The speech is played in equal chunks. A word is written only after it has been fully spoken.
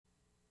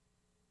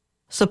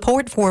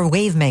Support for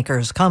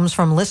Wavemakers comes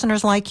from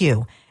listeners like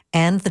you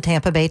and the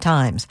Tampa Bay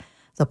Times.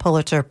 The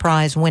Pulitzer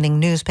Prize-winning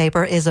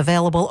newspaper is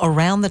available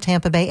around the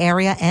Tampa Bay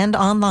area and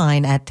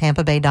online at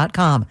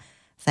tampabay.com.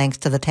 Thanks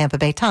to the Tampa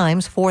Bay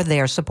Times for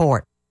their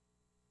support.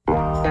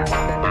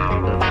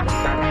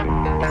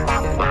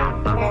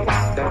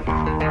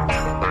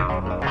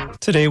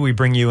 Today we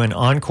bring you an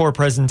encore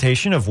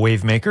presentation of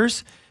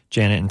Wavemakers.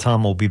 Janet and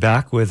Tom will be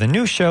back with a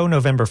new show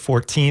November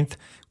 14th.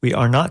 We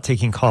are not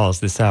taking calls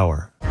this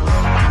hour.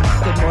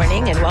 Good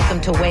morning and welcome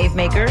to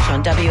Wavemakers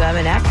on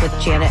WMNF with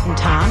Janet and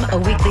Tom, a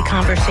weekly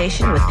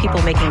conversation with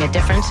people making a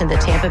difference in the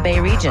Tampa Bay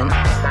region.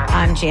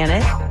 I'm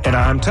Janet. And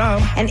I'm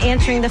Tom. And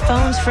answering the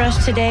phones for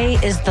us today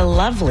is the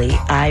lovely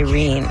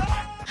Irene.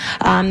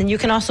 You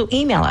can also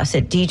email us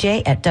at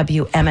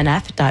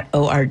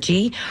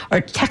dj@wmnf.org or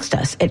text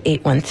us at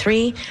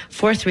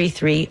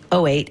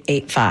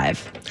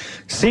 813-433-0885.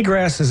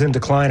 Seagrass is in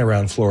decline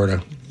around Florida,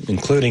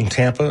 including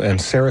Tampa and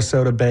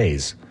Sarasota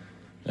Bays.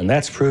 And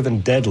that's proven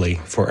deadly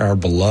for our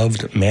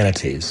beloved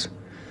manatees.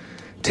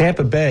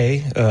 Tampa Bay,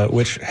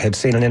 which had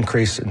seen an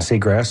increase in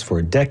seagrass for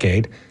a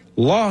decade,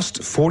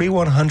 lost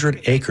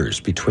 4,100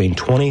 acres between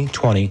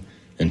 2020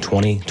 and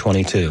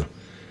 2022.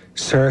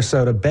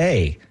 Sarasota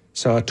Bay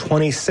saw a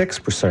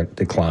 26%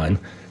 decline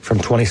from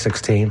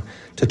 2016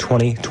 to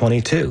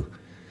 2022.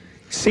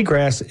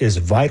 Seagrass is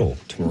vital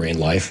to marine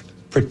life,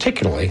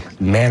 particularly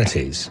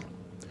manatees.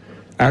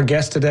 Our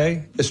guest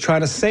today is trying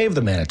to save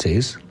the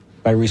manatees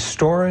by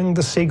restoring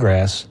the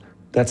seagrass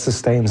that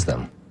sustains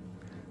them.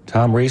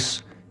 Tom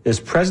Reese is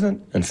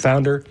president and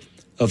founder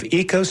of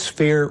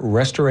Ecosphere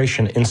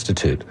Restoration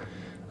Institute,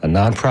 a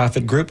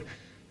nonprofit group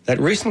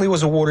that recently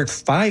was awarded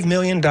 $5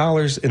 million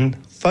in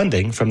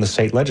funding from the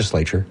state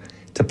legislature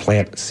to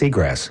plant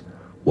seagrass.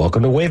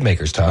 Welcome to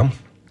Wavemakers, Tom.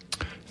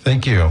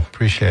 Thank you.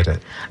 Appreciate it.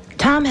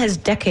 Tom has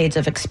decades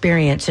of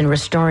experience in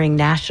restoring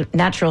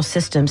natural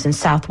systems in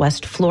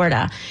Southwest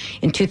Florida.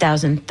 In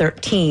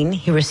 2013,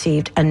 he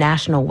received a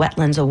National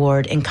Wetlands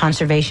Award in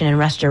Conservation and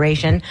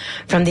Restoration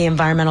from the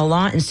Environmental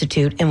Law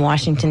Institute in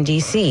Washington,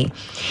 D.C.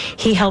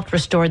 He helped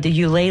restore the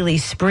Eulalie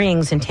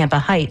Springs in Tampa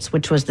Heights,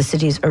 which was the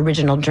city's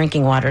original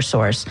drinking water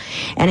source.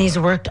 And he's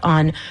worked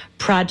on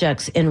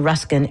projects in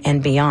Ruskin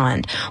and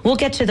beyond. We'll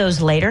get to those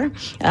later,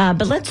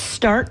 but let's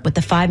start with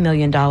the $5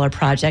 million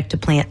project to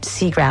plant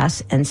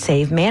seagrass and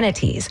save manatees.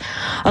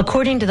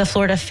 According to the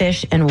Florida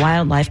Fish and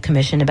Wildlife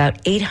Commission, about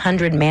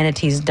 800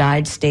 manatees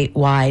died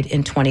statewide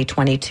in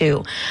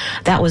 2022.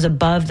 That was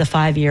above the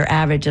 5-year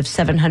average of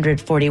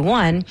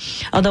 741,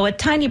 although a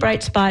tiny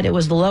bright spot, it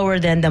was lower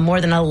than the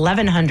more than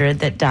 1,100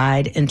 that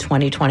died in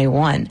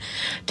 2021.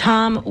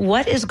 Tom,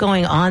 what is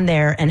going on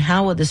there, and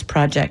how will this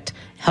project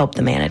help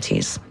the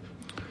manatees?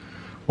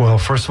 Well,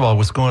 first of all,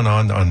 what's going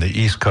on the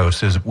East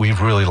Coast is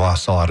we've really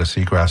lost a lot of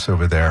seagrass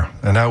over there.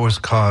 And that was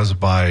caused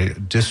by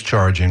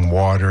discharging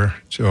water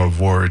to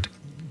avoid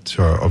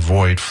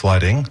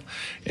flooding.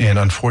 And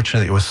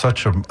unfortunately, it was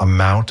such an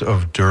amount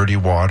of dirty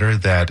water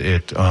that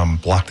it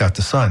blocked out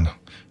the sun.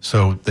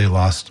 So they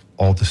lost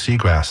all the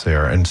seagrass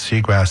there. And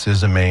seagrass is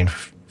the main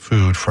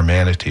food for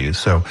manatees.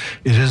 So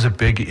it is a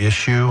big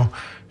issue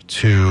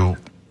to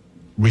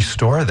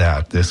restore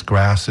that. This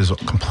grass is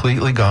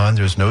completely gone.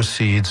 There's no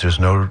seeds. There's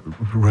no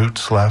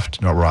roots left,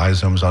 no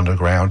rhizomes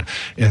underground.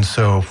 And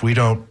so if we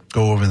don't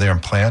go over there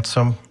and plant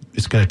some,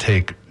 it's going to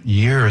take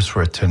years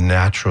for it to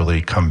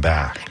naturally come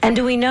back. And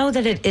do we know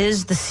that it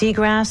is the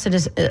seagrass that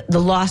is the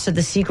loss of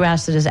the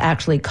seagrass that is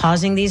actually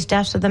causing these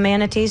deaths of the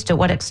manatees? To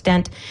what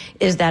extent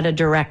is that a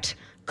direct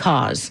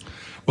cause?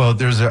 Well,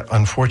 there's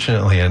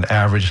unfortunately an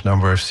average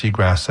number of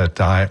seagrass that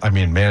die,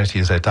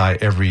 manatees that die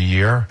every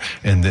year.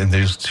 And then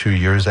there's 2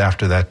 years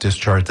after that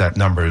discharge, that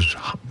number is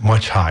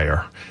much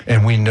higher.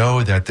 And we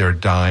know that they're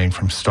dying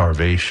from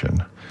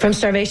starvation. From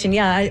starvation,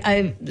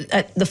 yeah.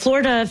 The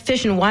Florida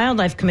Fish and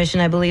Wildlife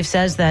Commission, I believe,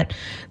 says that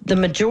the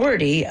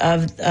majority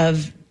of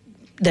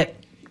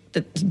the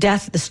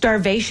death, the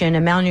starvation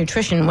and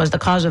malnutrition was the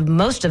cause of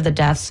most of the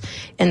deaths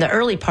in the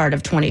early part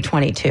of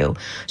 2022.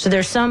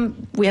 So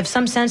we have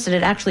some sense that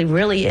it actually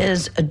really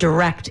is a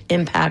direct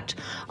impact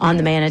on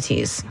the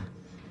manatees.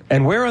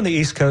 And where on the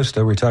East Coast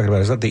are we talking about?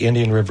 Is that the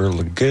Indian River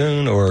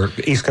Lagoon or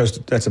East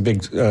Coast? That's a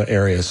big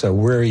area. So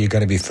where are you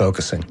going to be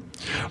focusing?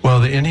 Well,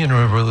 the Indian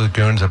River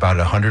Lagoon is about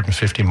a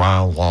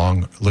 150-mile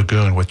long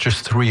lagoon with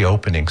just 3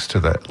 openings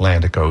to the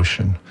Atlantic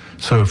Ocean.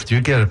 So if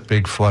you get a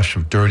big flush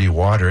of dirty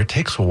water, it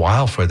takes a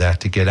while for that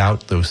to get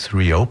out those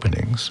 3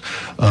 openings.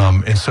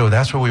 And so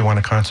that's where we want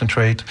to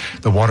concentrate.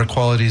 The water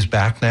quality is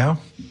back now,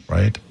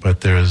 right?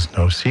 But there's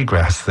no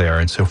seagrass there.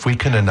 And so if we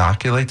can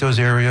inoculate those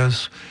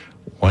areas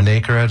 1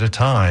 acre at a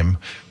time,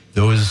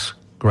 those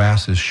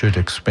grasses should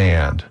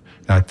expand.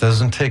 Now, it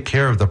doesn't take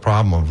care of the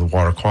problem of the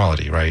water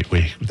quality, right?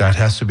 That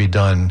has to be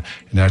done,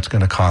 and that's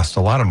going to cost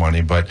a lot of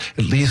money. But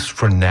at least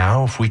for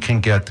now, if we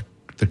can get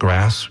the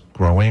grass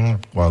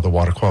growing while the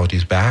water quality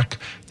is back,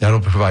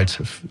 that'll provide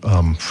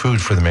food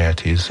for the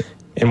manatees.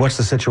 And what's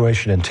the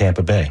situation in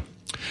Tampa Bay?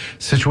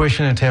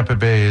 Situation in Tampa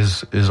Bay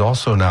is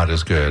also not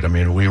as good. I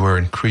mean, we were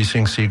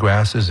increasing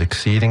seagrasses,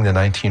 exceeding the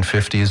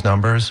 1950s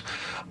numbers,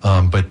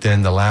 but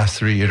then the last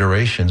 3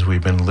 iterations,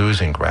 we've been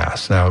losing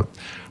grass. Now,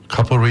 a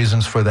couple of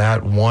reasons for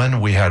that.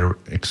 One, we had an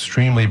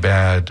extremely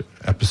bad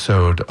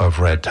episode of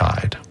red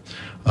tide.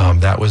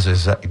 That was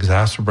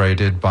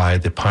exacerbated by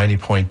the Piney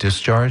Point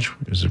discharge.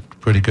 There's a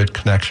pretty good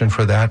connection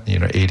for that.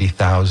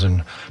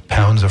 80,000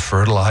 pounds of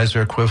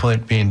fertilizer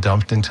equivalent being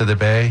dumped into the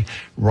bay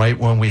right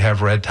when we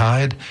have red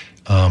tide.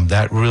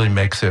 That really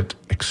makes it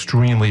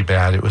extremely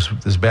bad. It was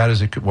as bad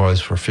as it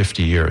was for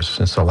 50 years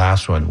since the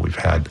last one we've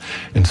had.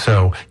 And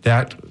so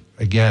that,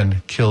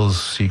 again, kills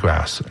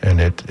seagrass.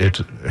 And it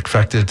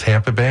affected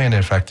Tampa Bay and it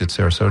affected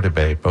Sarasota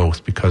Bay,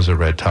 both because of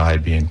red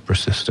tide being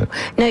persistent.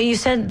 Now, you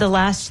said the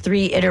last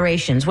 3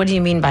 iterations. What do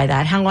you mean by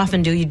that? How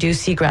often do you do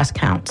seagrass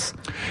counts?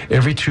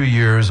 Every 2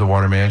 years, the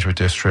Water Management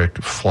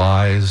District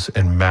flies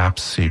and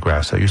maps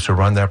seagrass. I used to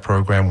run that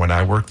program when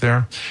I worked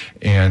there.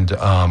 And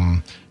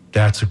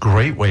that's a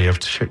great way of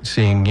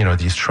seeing,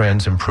 these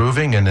trends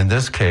improving. And in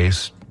this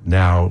case,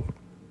 now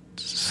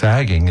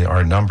sagging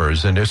our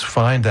numbers. And it's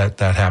fine that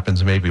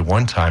happens maybe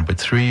one time, but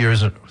 3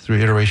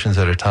 iterations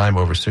at a time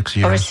over 6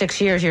 years. Over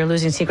 6 years, you're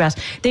losing seagrass.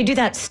 They do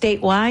that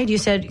statewide? You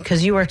said,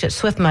 because you worked at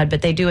Swiftmud,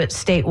 but they do it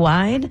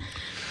statewide?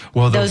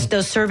 Well,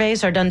 those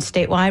surveys are done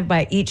statewide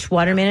by each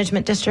water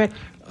management district?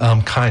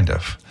 Kind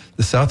of.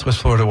 The Southwest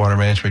Florida Water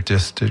Management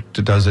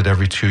District does it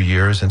every 2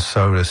 years, and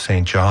so does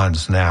St.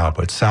 John's now.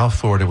 But South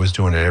Florida was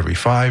doing it every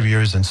 5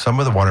 years, and some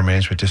of the water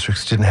management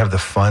districts didn't have the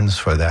funds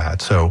for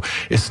that. So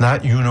it's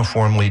not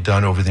uniformly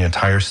done over the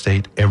entire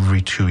state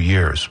every 2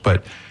 years,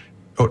 but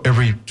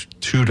every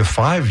 2 to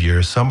 5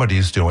 years,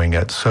 somebody's doing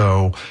it.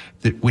 So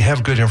we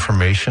have good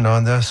information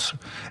on this,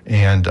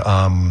 and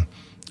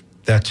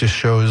that just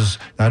shows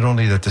not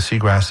only that the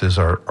seagrasses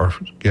are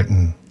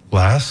getting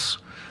less,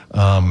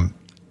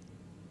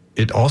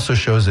 it also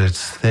shows that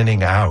it's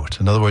thinning out.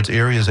 In other words,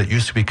 areas that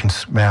used to be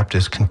mapped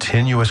as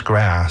continuous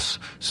grass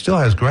still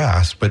has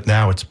grass, but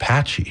now it's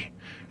patchy.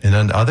 And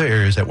then other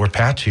areas that were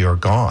patchy are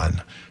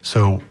gone.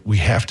 So we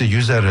have to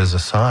use that as a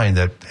sign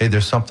that, hey,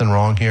 there's something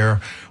wrong here.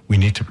 We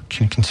need to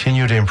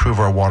continue to improve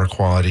our water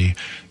quality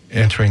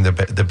entering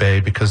the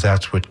bay, because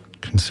that's what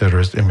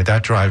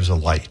that drives a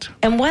light.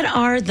 And what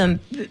are the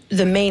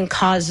main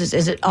causes?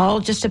 Is it all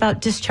just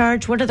about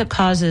discharge? What are the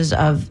causes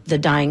of the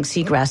dying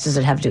seagrass? Does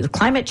it have to do with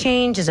climate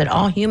change? Is it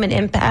all human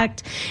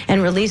impact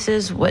and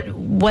releases?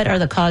 What are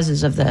the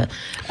causes of the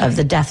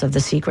death of the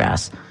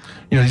seagrass?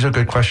 These are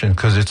good questions,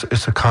 because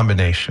it's a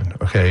combination.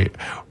 Okay,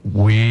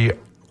 we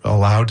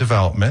allow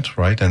development,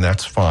 right, and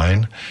that's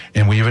fine,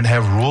 and we even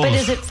have rules. But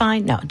is it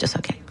fine? No, just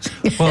okay.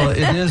 Well,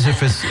 it is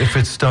if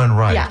it's done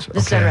right. Yeah,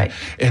 it's done right.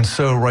 And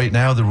so right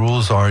now the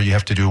rules are you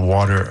have to do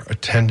water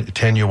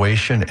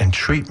attenuation and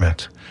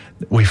treatment.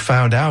 We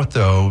found out,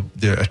 though,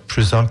 the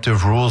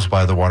presumptive rules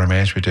by the Water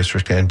Management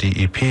District and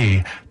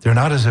DEP, they're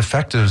not as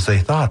effective as they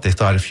thought. They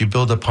thought if you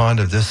build a pond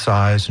of this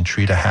size and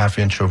treat a half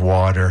inch of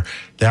water,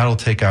 that'll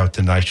take out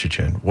the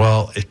nitrogen.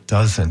 Well, it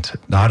doesn't,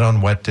 not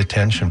on wet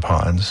detention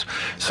ponds.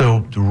 So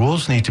the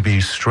rules need to be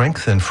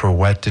strengthened for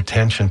wet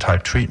detention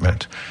type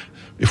treatment.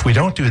 If we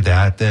don't do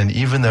that, then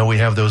even though we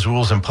have those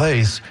rules in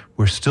place,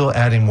 we're still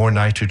adding more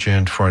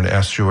nitrogen for an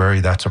estuary.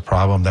 That's a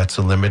problem. That's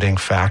a limiting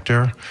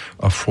factor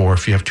for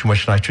if you have too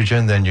much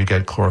nitrogen, then you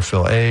get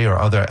chlorophyll A or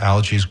other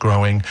algae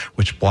growing,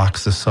 which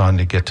blocks the sun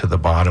to get to the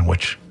bottom,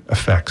 which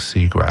affects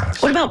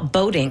seagrass. What about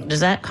boating? Does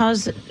that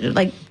cause,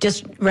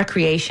 just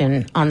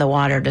recreation on the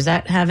water? Does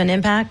that have an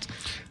impact?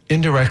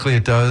 Indirectly,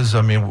 it does.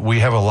 I mean, we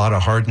have a lot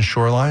of hardened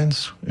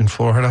shorelines in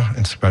Florida,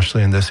 and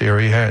especially in this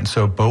area. And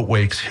so boat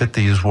wakes hit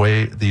these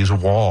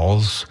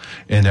walls,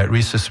 and that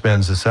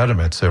resuspends the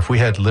sediment. So if we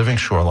had living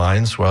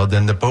shorelines, well,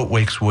 then the boat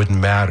wakes wouldn't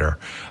matter.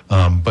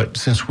 But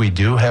since we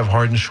do have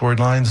hardened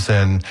shorelines,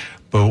 then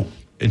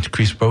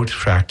increased boat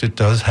traffic, it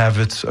does have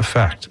its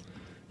effect.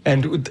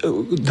 And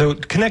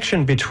the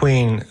connection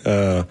between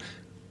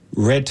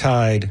red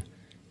tide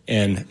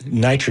and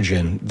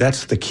nitrogen,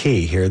 that's the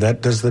key here.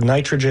 Does the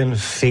nitrogen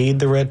feed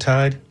the red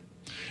tide?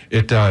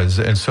 It does.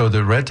 And so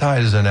the red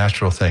tide is a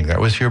natural thing. That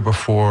was here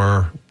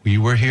before we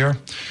were here.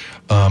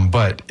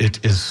 But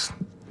it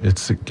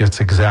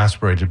gets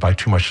exacerbated by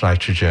too much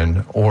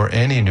nitrogen or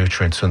any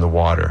nutrients in the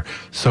water.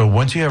 So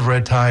once you have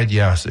red tide,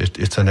 yes,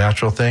 it's a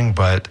natural thing.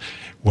 But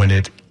when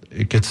it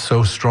gets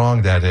so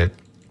strong that it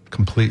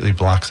completely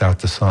blocks out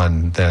the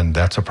sun, then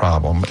that's a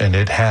problem. And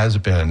it has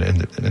been,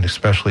 and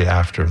especially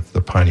after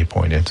the Piney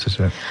Point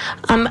incident.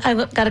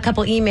 I've got a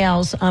couple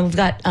emails. We've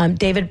got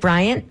David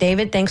Bryant.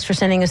 David, thanks for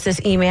sending us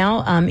this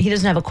email. He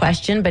doesn't have a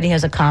question, but he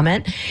has a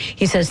comment.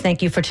 He says,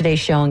 thank you for today's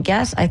show and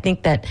guests. I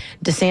think that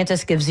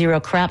DeSantis gives zero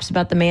craps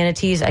about the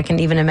manatees. I can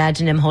even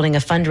imagine him holding a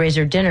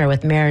fundraiser dinner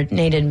with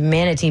marinated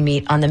manatee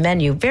meat on the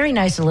menu. Very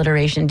nice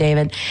alliteration,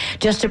 David.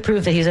 Just to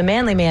prove that he's a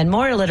manly man,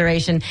 more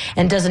alliteration,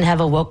 and doesn't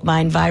have a woke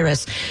mind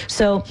virus.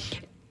 So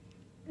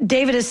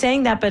David is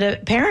saying that, but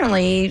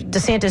apparently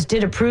DeSantis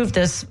did approve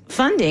this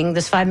funding,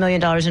 this $5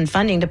 million in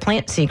funding to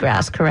plant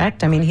seagrass,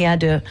 correct? I mean, he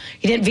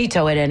didn't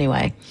veto it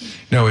anyway.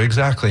 No,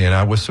 exactly. And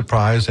I was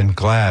surprised and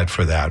glad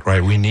for that,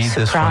 right? We need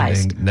this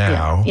funding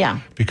now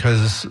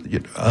because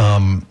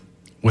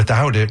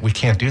without it, we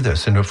can't do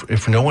this. And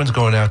if no one's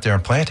going out there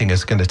and planting,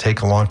 it's going to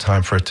take a long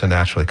time for it to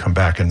naturally come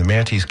back. And the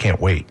manatees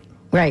can't wait.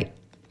 Right.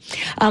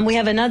 We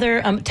have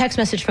another text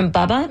message from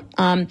Bubba.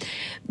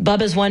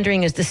 Bubba's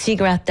wondering, is the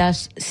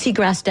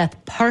seagrass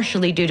death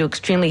partially due to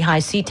extremely high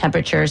sea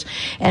temperatures?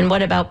 And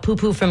what about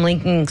poo-poo from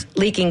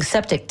leaking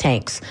septic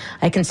tanks?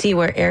 I can see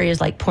where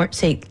areas like Port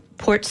St.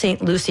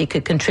 Lucie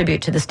could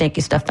contribute to the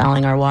snaky stuff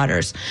fouling our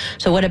waters.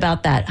 So what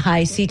about that?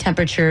 High sea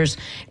temperatures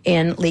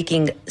and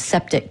leaking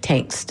septic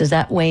tanks. Does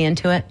that weigh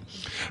into it?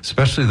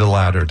 Especially the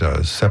latter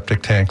does.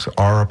 Septic tanks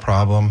are a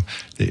problem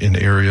in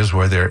areas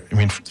where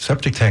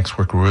septic tanks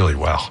work really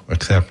well,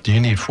 except you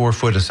need 4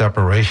 foot of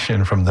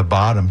separation from the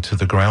bottom to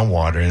the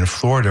groundwater. In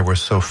Florida, we're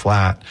so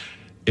flat,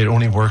 it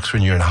only works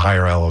when you're in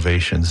higher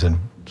elevations. And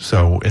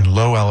so in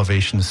low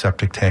elevations,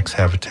 septic tanks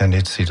have a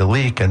tendency to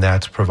leak, and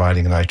that's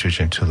providing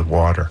nitrogen to the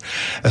water.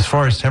 As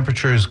far as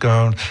temperatures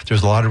go,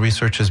 there's a lot of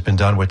research has been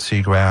done with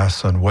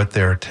seagrass on what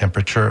their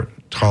temperature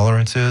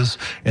tolerance is,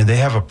 and they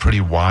have a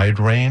pretty wide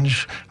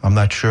range. I'm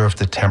not sure if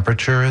the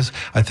temperature is.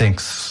 I think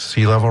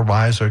sea level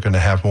rise are going to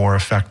have more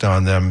effect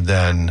on them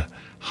than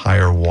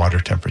higher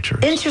water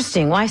temperatures.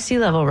 Interesting. Why sea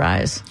level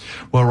rise?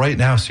 Well, right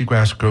now,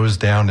 seagrass goes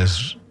down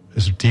as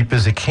deep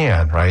as it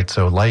can, right?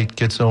 So light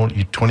gets on,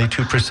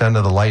 22%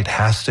 of the light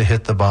has to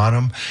hit the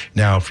bottom.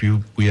 Now,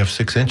 we have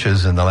 6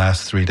 inches in the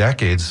last 3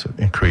 decades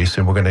increase,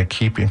 and we're going to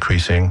keep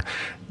increasing.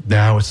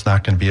 Now it's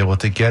not going to be able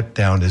to get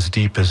down as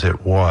deep as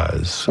it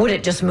was. Would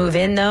it just move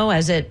in, though,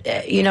 as it,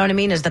 you know what I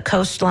mean? As the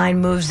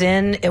coastline moves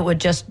in, the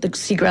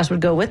seagrass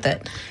would go with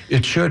it.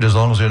 It should, as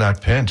long as they're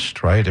not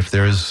pinched, right? If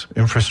there's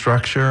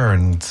infrastructure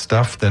and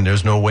stuff, then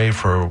there's no way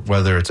for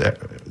whether it's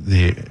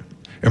the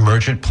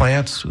emergent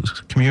plants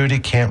community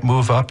can't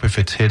move up if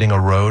it's hitting a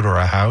road or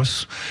a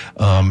house.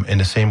 And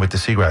the same with the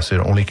seagrass. It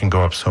only can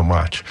go up so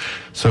much.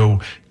 So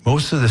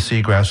most of the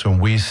seagrass, when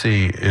we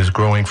see, is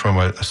growing from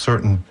a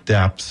certain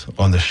depth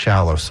on the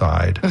shallow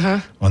side.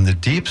 Mm-hmm. On the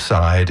deep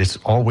side, it's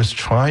always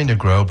trying to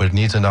grow, but it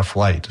needs enough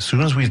light. As soon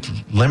as we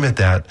limit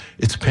that,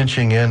 it's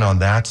pinching in on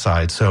that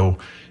side. So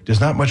there's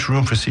not much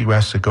room for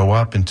seagrass to go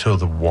up until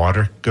the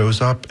water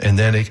goes up, and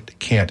then it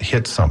can't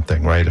hit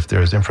something, right? If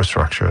there's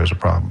infrastructure, there's a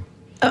problem.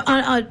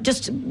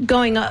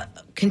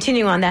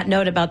 Continuing on that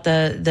note about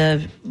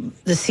the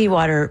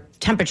seawater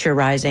temperature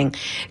rising,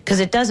 because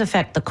it does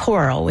affect the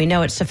coral. We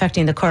know it's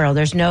affecting the coral.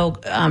 There's no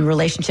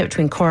relationship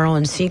between coral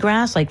and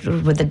seagrass. Like,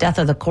 would the death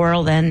of the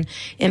coral then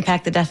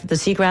impact the death of the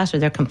seagrass, or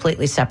they're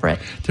completely separate?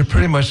 They're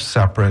pretty much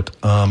separate.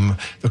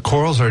 The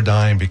corals are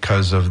dying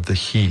because of the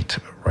heat,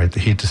 right? The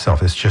heat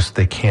itself. It's just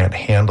they can't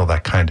handle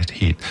that kind of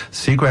heat.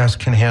 Seagrass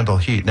can handle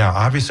heat. Now,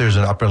 obviously, there's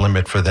an upper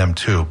limit for them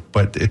too,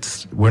 but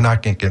we're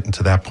not going to get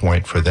into that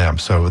point for them.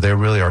 So they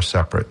really are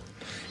separate.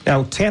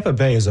 Now, Tampa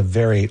Bay is a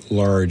very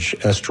large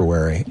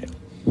estuary.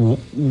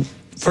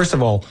 First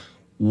of all,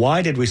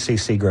 why did we see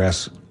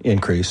seagrass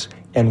increase,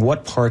 and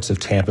what parts of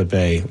Tampa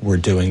Bay were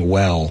doing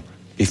well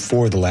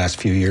before the last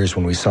few years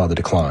when we saw the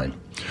decline?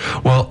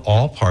 Well,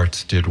 all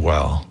parts did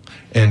well.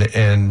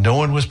 And no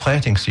one was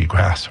planting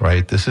seagrass,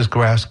 right? This is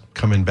grass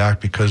coming back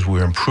because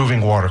we're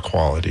improving water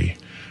quality.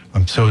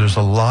 So there's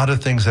a lot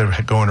of things that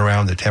are going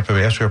around the Tampa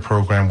Bay Estuary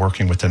Program,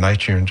 working with the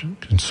Nitrogen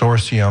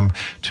Consortium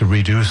to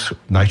reduce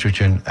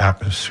nitrogen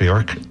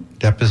atmospheric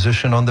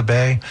deposition on the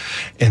bay.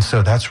 And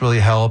so that's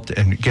really helped,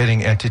 and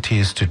getting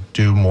entities to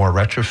do more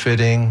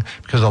retrofitting,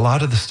 because a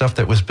lot of the stuff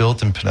that was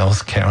built in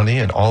Pinellas County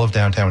and all of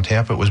downtown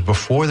Tampa was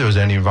before there was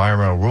any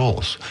environmental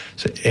rules.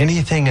 So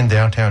anything in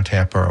downtown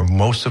Tampa or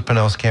most of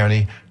Pinellas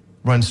County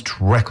runs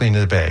directly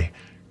into the bay,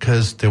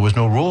 because there was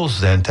no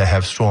rules then to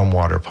have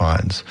stormwater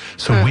ponds.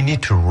 So we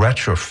need to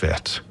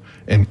retrofit.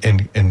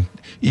 And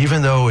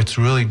even though it's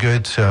really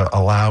good to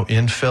allow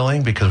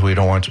infilling because we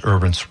don't want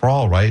urban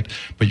sprawl, right?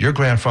 But you're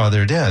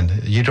grandfathered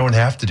in. You don't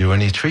have to do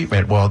any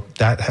treatment. Well,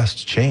 that has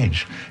to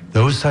change.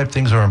 Those type of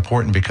things are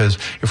important, because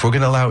if we're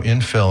going to allow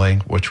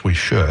infilling, which we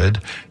should,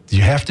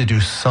 you have to do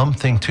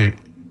something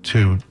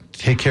to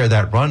take care of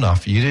that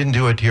runoff. You didn't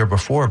do it here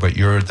before, but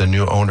you're the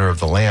new owner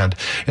of the land.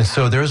 And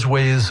so there's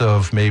ways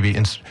of maybe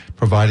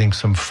providing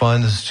some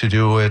funds to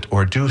do it,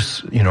 or do,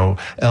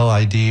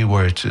 LID,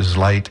 which is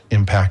light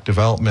impact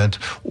development,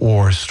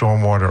 or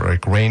stormwater,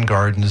 like rain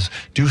gardens.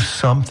 Do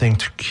something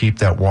to keep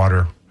that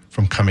water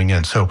from coming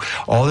in. So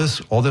all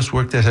this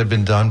work that had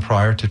been done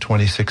prior to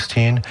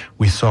 2016,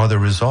 we saw the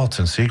results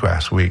in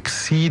seagrass. We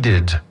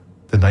exceeded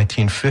the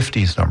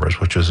 1950s numbers,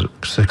 which is a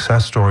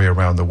success story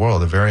around the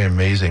world, a very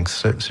amazing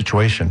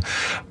situation.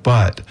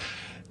 But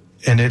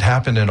And it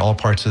happened in all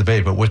parts of the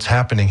bay. But what's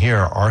happening here,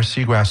 our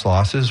seagrass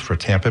losses for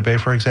Tampa Bay,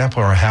 for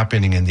example, are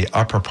happening in the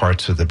upper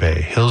parts of the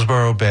bay,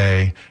 Hillsborough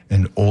Bay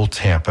and Old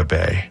Tampa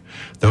Bay.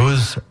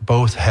 Those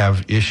both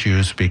have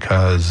issues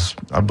because,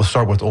 we'll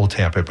start with Old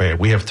Tampa Bay.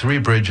 We have 3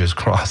 bridges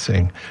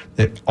crossing.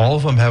 All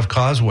of them have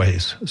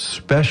causeways,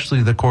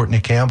 especially the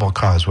Courtney Campbell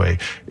Causeway.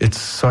 It's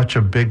such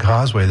a big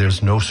causeway.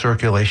 There's no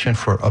circulation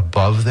for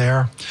above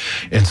there.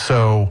 And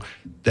so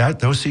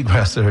those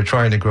seagrass that are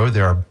trying to grow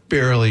there are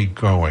barely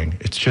growing.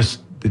 It's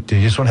just,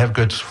 they just don't have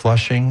good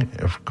flushing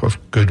of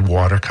good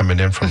water coming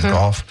in from the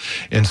Gulf.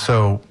 And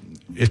so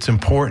it's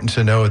important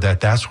to know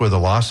that that's where the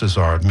losses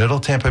are. Middle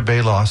Tampa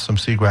Bay lost some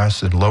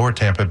seagrass, and Lower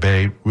Tampa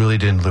Bay really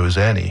didn't lose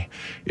any.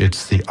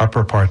 It's the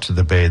upper parts of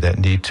the bay that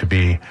need to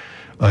be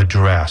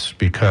addressed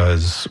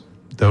because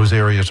those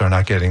areas are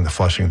not getting the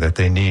flushing that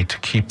they need to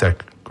keep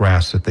that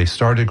grass that they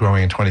started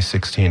growing in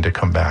 2016 to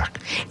come back.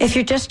 If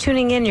you're just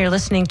tuning in, you're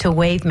listening to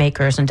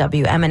Wavemakers on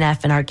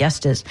WMNF, and our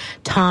guest is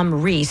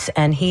Tom Reese,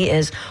 and he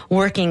is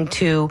working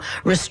to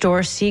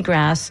restore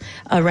seagrass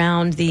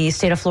around the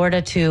state of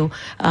Florida to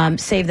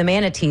save the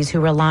manatees who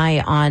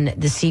rely on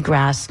the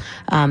seagrass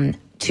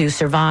to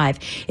survive.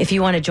 If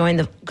you want to join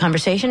the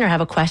conversation or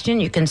have a question,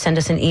 you can send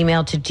us an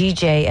email to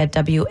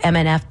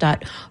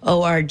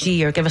dj@wmnf.org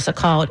or give us a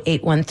call at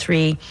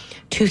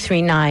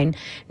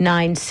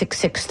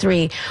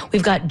 813-239-9663.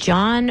 We've got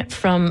John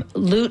from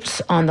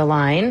Lutz on the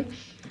line.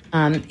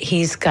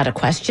 He's got a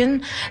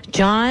question.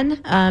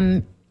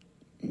 John,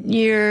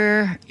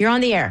 you're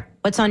on the air.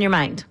 What's on your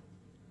mind?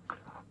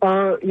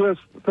 Yes,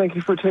 thank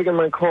you for taking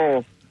my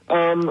call.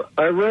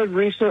 I read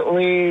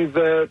recently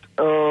that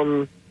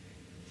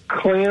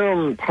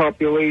clam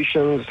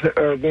populations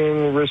are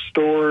being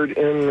restored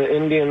in the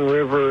Indian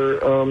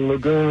River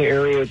lagoon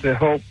area to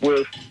help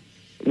with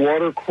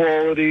water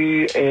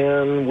quality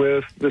and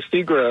with the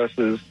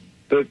seagrasses.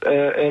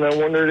 And I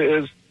wondered,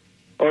 is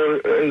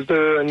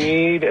there a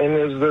need,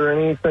 and is there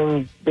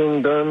anything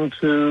being done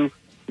to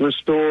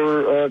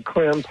restore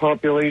clam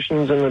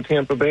populations in the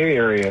Tampa Bay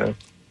area?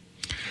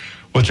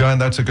 Well, John,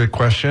 that's a good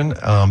question.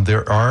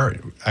 There are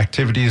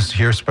activities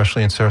here,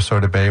 especially in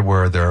Sarasota Bay,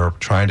 where they're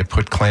trying to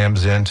put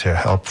clams in to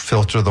help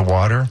filter the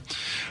water.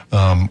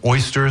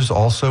 Oysters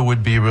also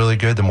would be really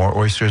good. The more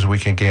oysters we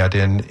can get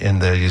in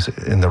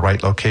the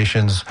right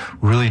locations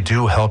really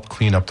do help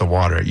clean up the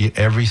water.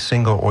 Every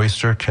single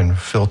oyster can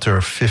filter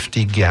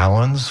 50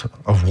 gallons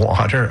of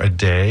water a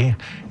day.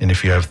 And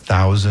if you have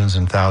thousands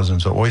and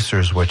thousands of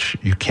oysters, which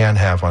you can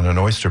have on an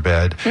oyster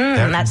bed.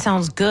 That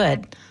sounds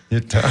good.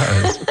 It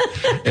does.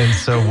 And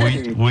so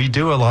we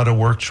do a lot of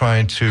work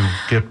trying to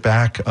get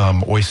back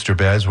oyster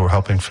beds. We're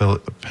helping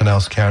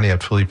Pinellas County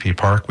at Philly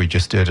Park. We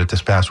just did it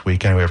this past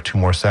weekend. We have 2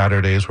 more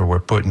Saturdays where we're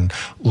putting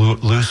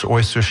loose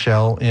oyster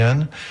shell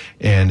in,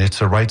 and it's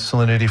the right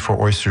salinity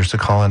for oysters to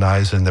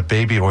colonize. And the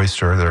baby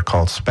oyster, they're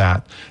called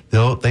spat,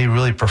 they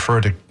really prefer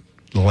to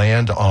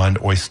land on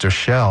oyster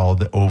shell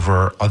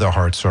over other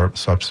hard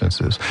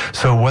substances.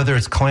 So whether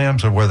it's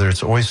clams or whether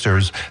it's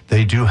oysters,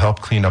 they do help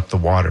clean up the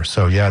water.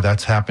 So yeah,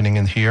 that's happening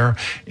in here,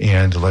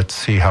 and let's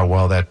see how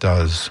well that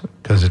does,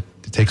 because it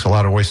takes a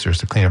lot of oysters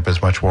to clean up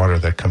as much water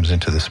that comes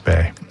into this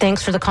bay.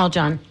 Thanks for the call,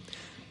 John.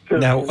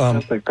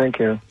 Now, thank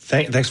you.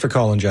 Thanks for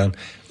calling, John.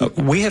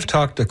 We have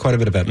talked quite a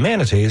bit about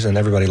manatees, and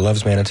everybody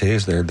loves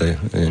manatees. They're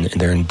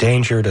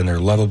endangered, and they're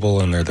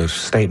lovable, and they're the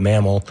state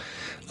mammal.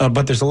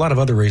 But there's a lot of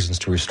other reasons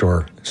to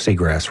restore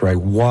seagrass, right?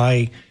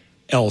 Why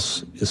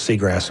else is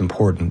seagrass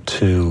important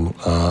to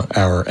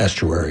our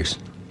estuaries?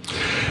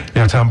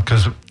 Yeah, Tom,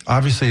 because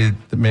obviously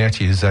the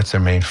manatees, that's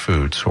their main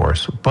food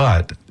source.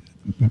 But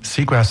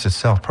seagrass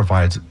itself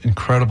provides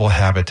incredible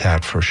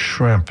habitat for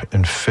shrimp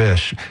and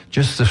fish.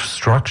 Just the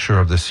structure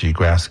of the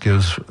seagrass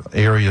gives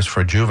areas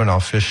for juvenile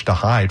fish to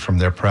hide from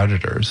their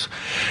predators.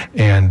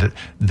 And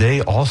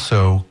they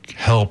also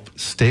help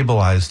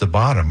stabilize the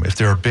bottom. If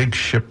there are big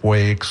ship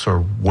wakes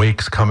or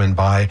wakes coming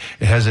by,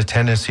 it has a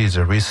tendency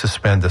to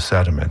resuspend the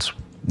sediments.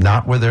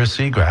 Not with their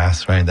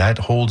seagrass, right? That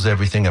holds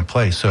everything in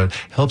place. So it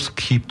helps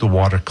keep the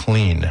water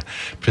clean.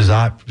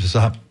 Besides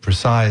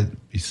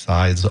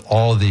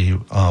all the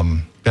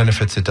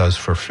benefits it does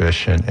for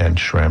fish and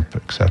shrimp,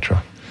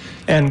 etc.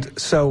 And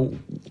so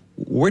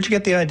where'd you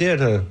get the idea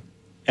to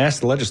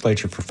ask the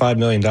legislature for $5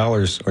 million,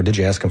 or did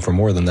you ask them for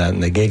more than that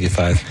and they gave you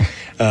 $5?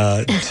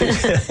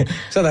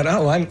 So that,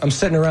 I'm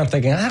sitting around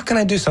thinking, how can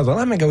I do something?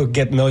 Let me go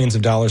get millions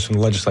of dollars from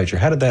the legislature.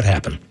 How did that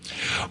happen?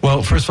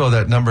 Well, first of all,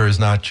 that number is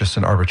not just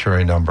an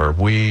arbitrary number.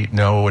 We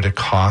know what it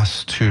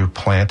costs to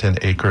plant an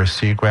acre of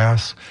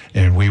seagrass,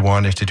 and we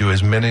wanted to do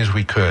as many as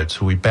we could.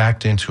 So we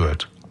backed into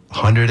it.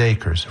 100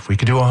 acres. If we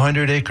could do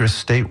 100 acres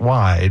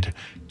statewide,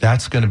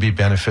 that's going to be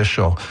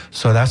beneficial.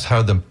 So that's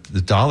how the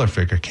dollar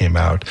figure came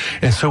out.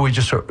 And so we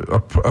just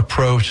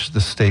approached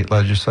the state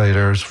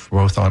legislators,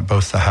 on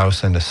both the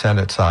House and the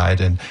Senate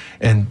side, and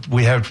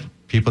we have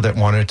people that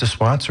wanted to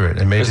sponsor it.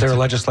 And is there a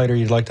legislator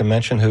you'd like to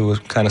mention who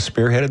kind of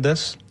spearheaded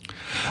this?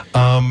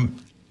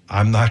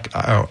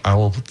 I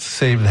will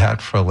save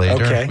that for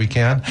later if we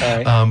can.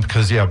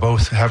 Because,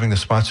 both having the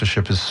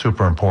sponsorship is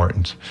super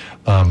important.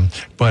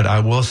 But I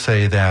will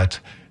say that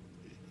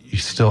you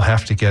still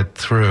have to get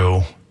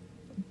through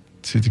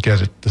to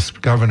get this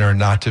governor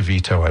not to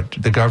veto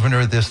it. The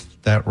governor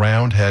that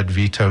round had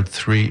vetoed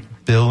 $3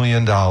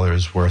 billion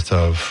worth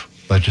of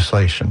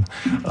legislation.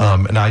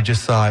 And I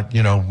just thought,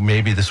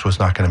 maybe this was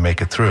not going to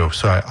make it through.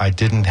 So I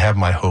didn't have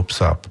my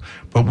hopes up.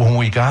 But when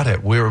we got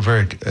it, we were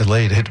very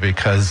elated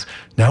because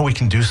now we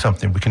can do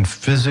something. We can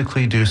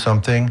physically do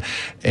something,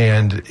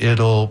 and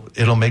it'll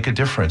make a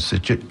difference.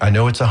 I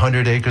know it's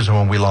 100 acres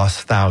when we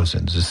lost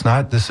thousands.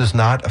 This is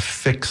not a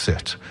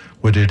fix-it.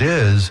 What it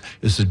is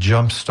a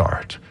jump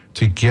start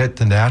to get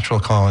the natural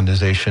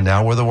colonization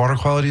now where the water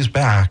quality is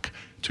back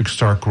to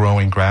start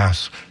growing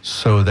grass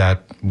so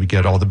that we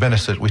get all the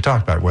benefits we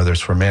talked about, whether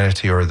it's for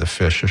manatee or the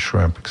fish or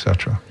shrimp,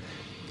 etc.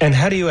 And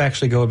how do you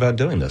actually go about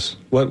doing this?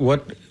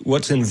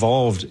 What's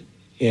involved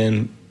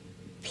in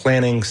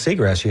planting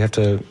seagrass? You have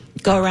to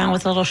go around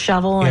with a little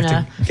shovel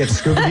and get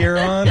scuba gear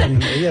on,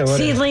 and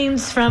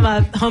seedlings from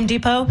a Home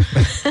Depot.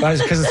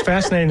 Because it's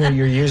fascinating that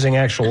you're using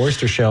actual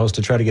oyster shells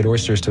to try to get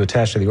oysters to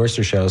attach to the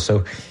oyster shells.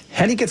 So,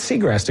 how do you get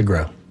seagrass to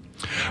grow?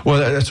 Well,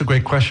 that's a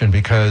great question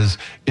because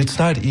it's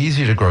not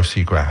easy to grow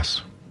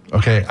seagrass.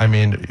 Okay, I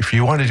mean, if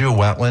you want to do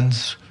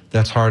wetlands,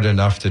 that's hard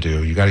enough to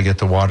do. You got to get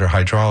the water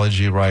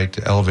hydrology right,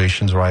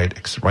 elevations right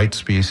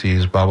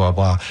species, blah, blah,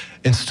 blah.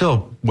 And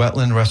still,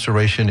 wetland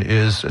restoration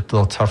is a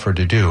little tougher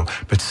to do.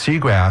 But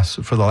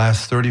seagrass, for the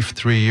last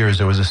 33 years,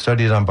 there was a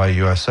study done by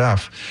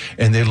USF,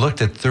 and they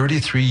looked at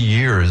 33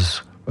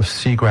 years of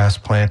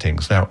seagrass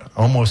plantings. Now,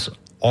 almost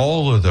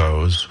all of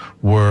those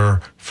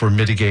were for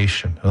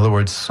mitigation. In other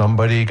words,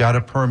 somebody got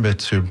a permit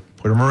to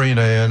put a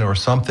marina in or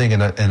something,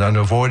 and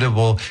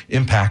unavoidable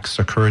impacts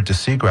occurred to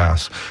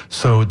seagrass.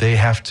 So they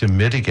have to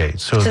mitigate.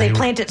 So they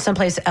plant it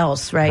someplace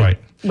else, right?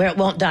 Where it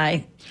won't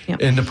die. Yep.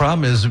 And the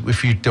problem is,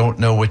 if you don't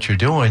know what you're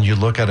doing, you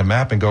look at a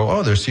map and go,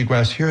 oh, there's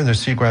seagrass here and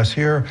there's seagrass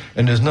here,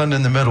 and there's none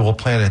in the middle, we'll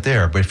plant it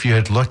there. But if you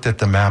had looked at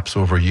the maps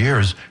over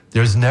years,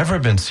 there's never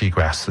been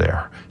seagrass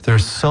there.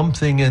 There's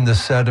something in the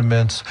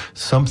sediments,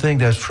 something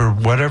that for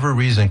whatever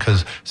reason,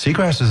 because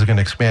seagrass is going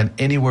to expand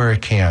anywhere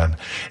it can.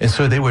 And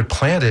so they would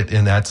plant it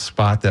in that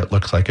spot that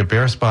looks like a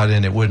bare spot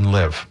and it wouldn't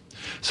live.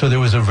 So there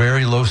was a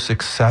very low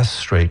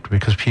success rate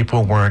because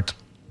people weren't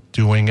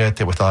doing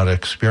it without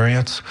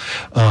experience.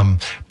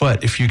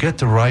 But if you get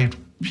the right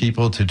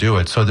people to do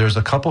it, so there's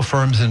a couple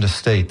firms in the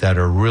state that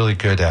are really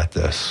good at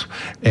this.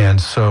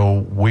 And so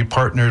we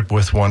partnered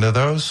with one of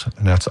those,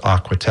 and that's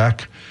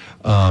Aquatech.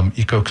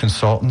 Eco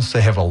Consultants.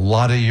 They have a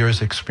lot of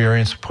years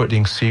experience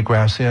putting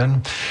seagrass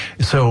in.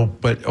 So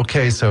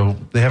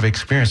they have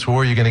experience. Where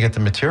are you going to get the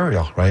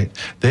material, right?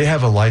 They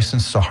have a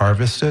license to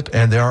harvest it,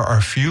 and there are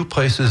a few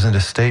places in the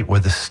state where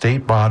the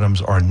state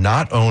bottoms are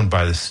not owned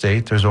by the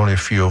state. There's only a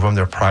few of them.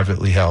 They're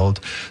privately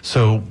held.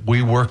 So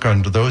we work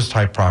on those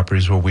type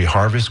properties where we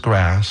harvest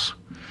grass,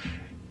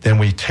 then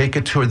we take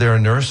it to their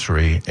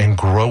nursery and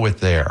grow it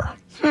there.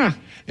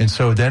 And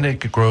so then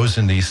it grows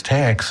in these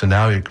tanks, and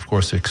now it, of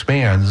course,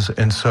 expands.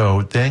 And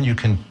so then you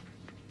can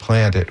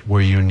plant it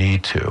where you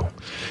need to.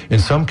 In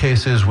some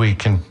cases, we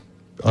can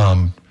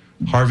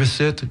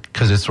harvest it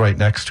because it's right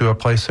next to a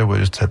place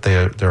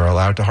that they're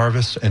allowed to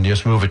harvest, and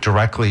just move it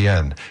directly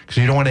in because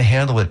you don't want to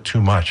handle it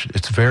too much.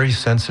 It's a very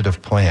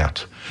sensitive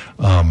plant.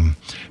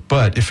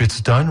 But if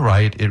it's done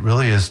right, it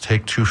really is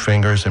take two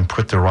fingers and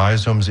put the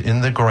rhizomes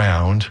in the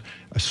ground.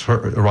 A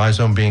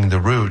rhizome being the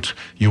root,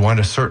 you want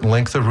a certain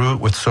length of root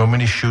with so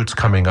many shoots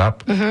coming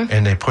up,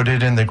 and they put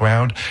it in the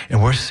ground,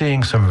 and we're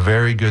seeing some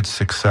very good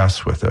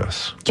success with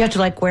this. Do you have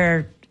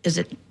to is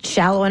it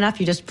shallow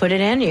enough? You just put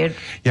it in?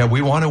 Yeah,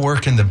 we want to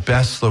work in the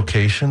best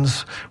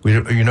locations.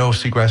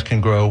 Seagrass can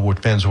grow, it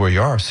depends where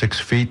you are, 6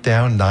 feet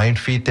down, 9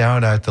 feet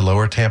down at the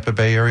lower Tampa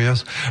Bay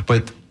areas.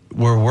 But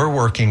where we're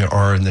working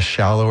are in the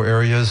shallow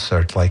areas,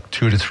 are like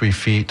 2 to 3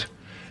 feet.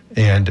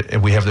 And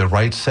we have the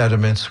right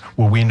sediments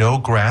where we know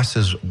grass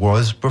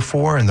was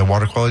before and the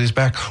water quality is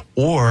back,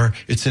 or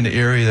it's an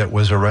area that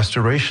was a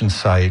restoration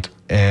site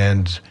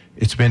and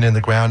it's been in the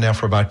ground now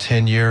for about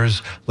 10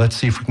 years. Let's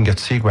see if we can get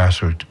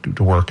seagrass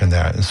to work in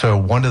that. And so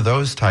one of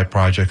those type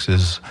projects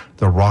is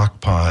the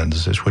rock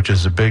ponds, which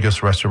is the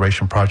biggest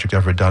restoration project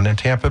ever done in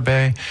Tampa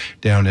Bay,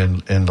 down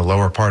in the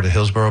lower part of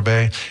Hillsborough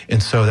Bay.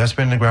 And so that's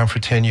been in the ground for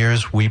 10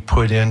 years. We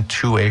put in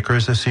 2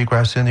 acres of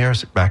seagrass in there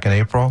back in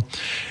April.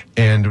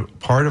 And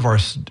part of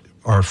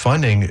our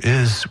funding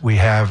is we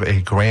have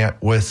a grant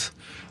with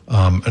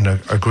an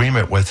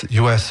agreement with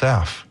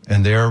USF,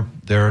 and their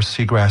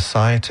seagrass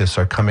scientists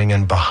are coming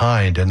in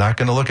behind and not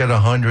going to look at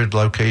 100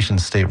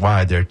 locations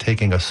statewide. They're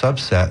taking a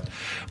subset,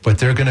 but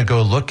they're going to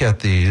go look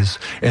at these,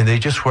 and they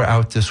just were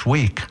out this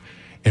week,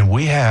 and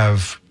we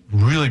have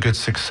really good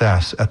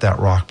success at that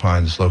Rock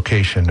Ponds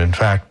location. In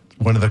fact,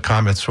 one of the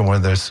comments from one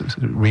of the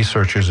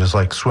researchers is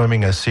like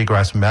swimming a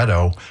seagrass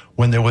meadow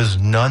when there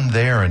was none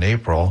there in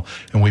April,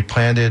 and we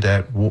planted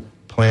at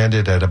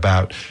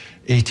about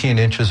 18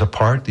 inches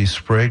apart, these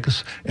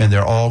sprigs, and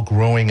they're all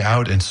growing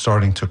out and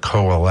starting to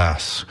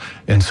coalesce.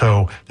 And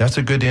so that's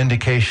a good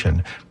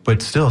indication.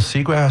 But still,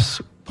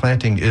 seagrass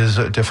planting is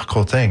a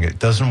difficult thing. It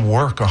doesn't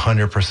work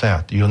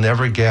 100%. You'll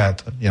never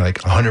get, like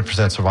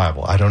 100%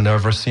 survival. I don't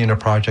ever seen a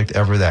project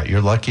ever that. You're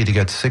lucky to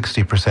get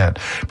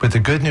 60%. But the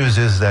good news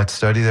is that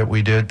study that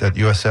we did, that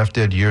USF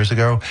did years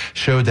ago,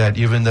 showed that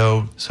even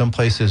though some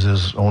places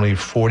is only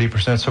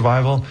 40%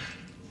 survival,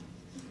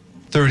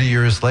 30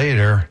 years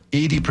later,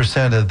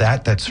 80% of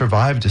that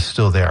survived is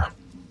still there.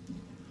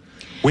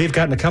 We've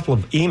gotten a couple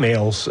of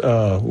emails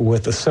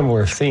with a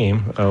similar theme,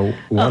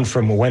 one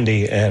from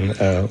Wendy and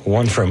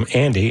one from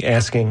Andy,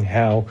 asking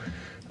how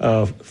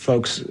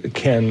folks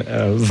can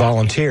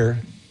volunteer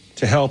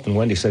to help. And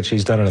Wendy said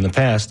she's done it in the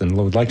past and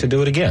would like to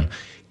do it again.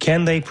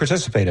 Can they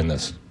participate in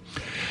this?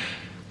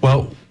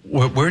 Well,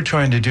 what we're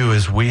trying to do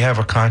is we have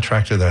a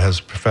contractor that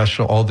has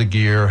professional, all the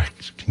gear,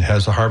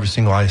 has a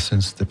harvesting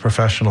license, the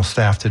professional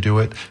staff to do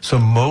it. So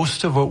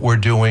most of what we're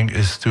doing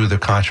is through the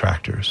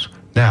contractors.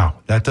 Now,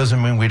 that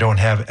doesn't mean we don't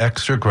have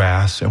extra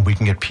grass and we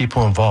can get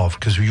people involved,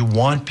 because you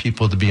want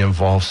people to be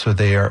involved so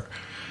they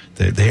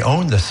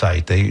own the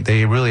site.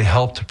 They really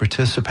help to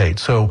participate.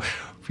 So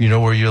you know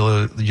where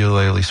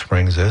Eulalie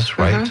Springs is,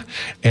 right?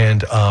 Mm-hmm.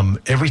 And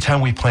every time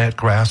we plant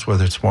grass,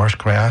 whether it's marsh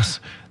grass,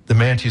 the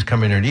manatees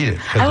come in and eat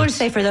it. I want to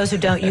say, for those who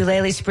don't,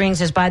 Eulalie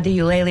Springs is by the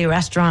Eulalie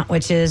restaurant,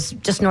 which is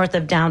just north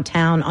of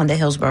downtown on the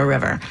Hillsborough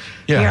River,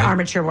 near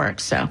Armature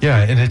Works. So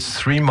yeah, and it's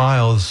 3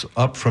 miles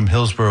up from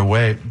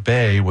Hillsborough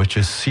Bay, which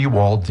is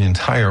seawalled the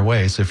entire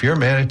way. So if you're a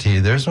manatee,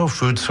 there's no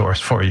food source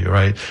for you,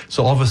 right?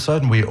 So all of a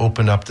sudden, we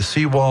open up the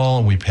seawall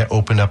and we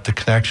open up the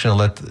connection and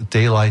let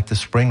daylight the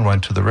spring run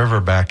to the river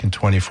back in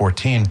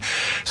 2014.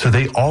 So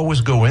they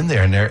always go in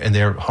there and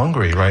they're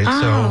hungry, right?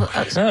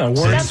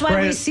 So that's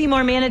why we see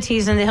more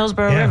manatees in the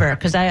Hillsborough River,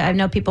 because I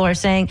know people are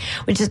saying,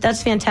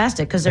 that's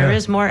fantastic, because there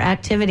is more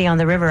activity on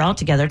the river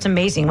altogether. It's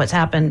amazing what's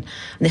happened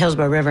in the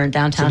Hillsborough River and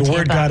downtown Tampa. So the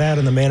word got out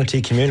in the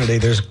manatee community.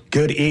 There's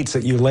good eats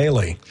at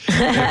Eulalie.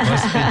 It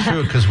must be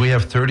true, because we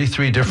have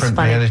 33 different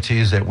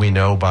manatees that we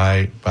know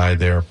by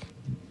their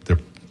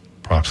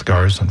prop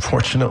scars,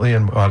 unfortunately,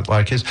 in a lot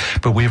of cases.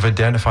 But we've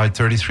identified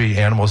 33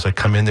 animals that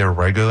come in there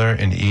regular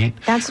and eat.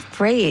 That's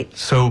great.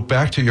 So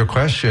back to your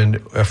question,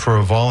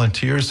 for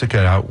volunteers to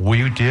get out,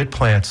 we did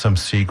plant some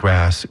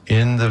seagrass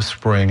in the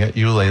spring at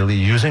Eulalie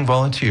using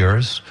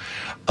volunteers.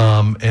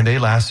 And they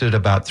lasted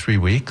about 3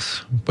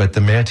 weeks, but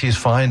the manatees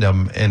find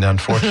them, and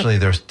unfortunately,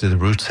 the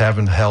roots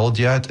haven't held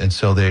yet, and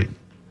so they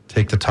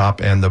take the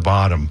top and the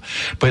bottom.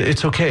 But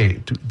it's okay.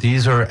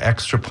 These are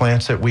extra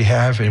plants that we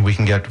have, and we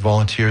can get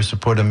volunteers to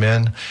put them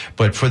in.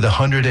 But for the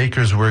 100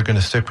 acres, we're going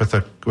to stick with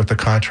the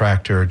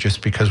contractor,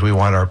 just because we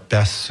want our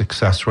best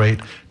success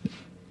rate,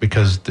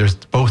 because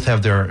both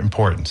have their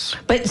importance.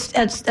 But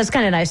that's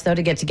kind of nice, though,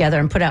 to get together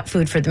and put out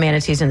food for the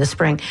manatees in the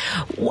spring.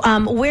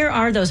 Where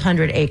are those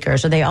 100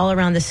 acres? Are they all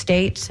around the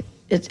state?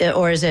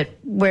 Or is it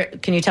where?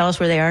 Can you tell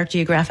us where they are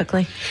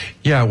geographically?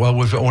 Yeah, well,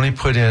 we've only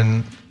put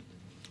in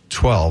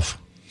 12.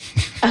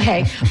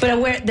 Okay,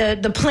 but where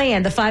the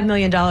plan, the $5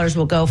 million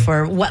will go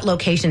for what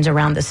locations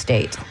around the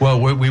state? Well,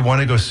 we want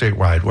to go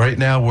statewide. Right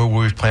now, where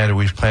we've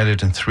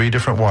planted in 3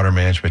 different water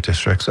management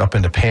districts, up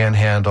in the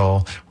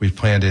Panhandle. We've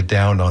planted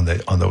down on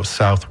the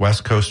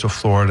southwest coast of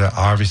Florida,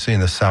 obviously in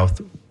the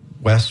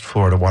southwest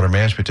Florida Water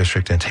Management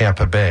District in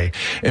Tampa Bay.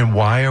 And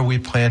why are we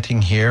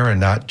planting here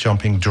and not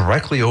jumping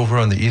directly over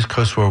on the East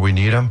Coast where we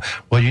need them?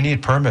 Well, you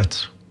need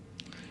permits.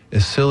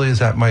 As silly as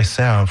that might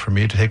sound, for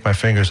me to take my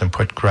fingers and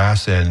put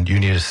grass in, you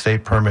need a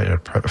state permit and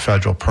a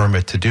federal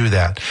permit to do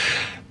that.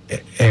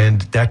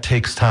 And that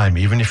takes time.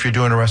 Even if you're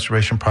doing a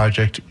restoration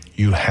project,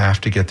 you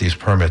have to get these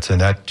permits, and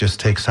that just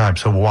takes time.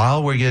 So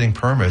while we're getting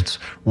permits,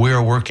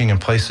 we're working in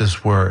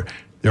places where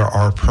there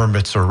are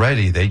permits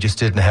already. They just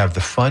didn't have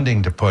the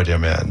funding to put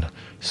them in.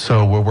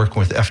 So we're working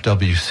with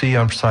FWC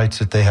on sites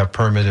that they have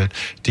permitted.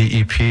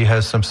 DEP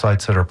has some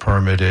sites that are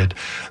permitted.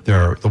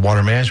 The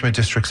Water Management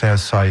Districts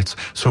has sites.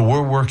 So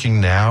we're working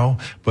now,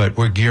 but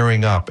we're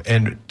gearing up.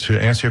 And to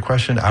answer your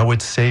question, I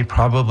would say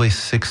probably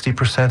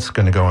 60% is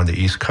going to go on the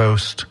East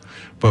Coast.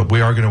 But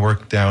we are going to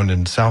work down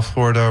in South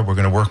Florida. We're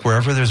going to work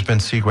wherever there's been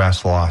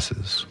seagrass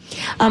losses.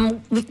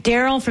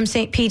 Daryl from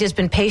St. Pete has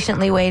been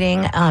patiently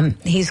waiting.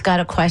 He's got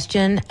a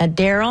question.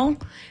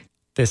 Daryl?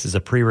 This is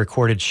a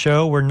pre-recorded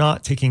show. We're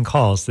not taking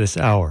calls this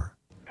hour.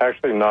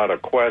 Actually, not a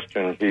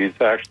question. He's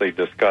actually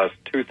discussed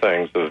 2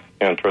 things of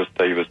interest.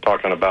 He was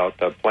talking about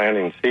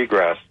planting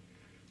seagrass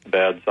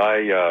beds.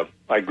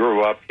 I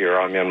grew up here.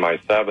 I'm in my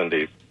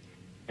 70s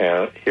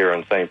here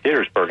in St.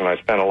 Petersburg, and I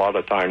spent a lot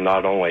of time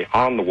not only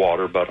on the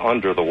water but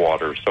under the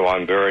water. So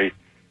I'm very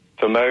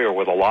familiar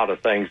with a lot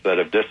of things that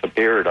have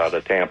disappeared out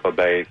of Tampa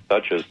Bay,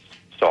 such as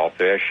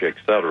sawfish,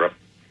 etc.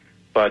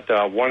 But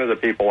one of the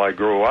people I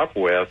grew up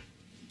with,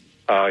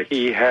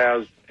 he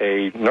has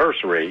a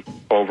nursery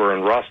over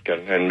in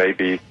Ruskin, and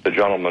maybe the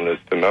gentleman is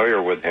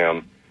familiar with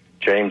him,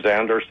 Jim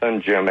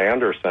Anderson,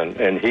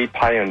 and he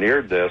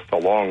pioneered this a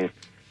long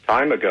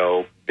time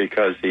ago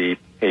because he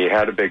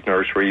had a big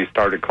nursery. He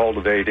started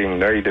cultivating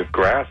native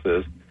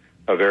grasses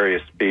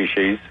various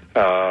species.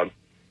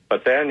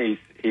 But then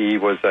he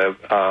was an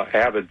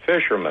avid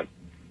fisherman,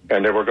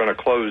 and they were going to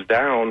close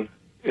down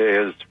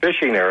his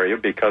fishing area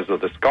because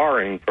of the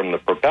scarring from the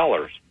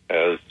propellers,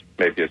 as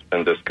maybe it's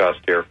been discussed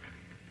here.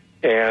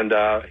 And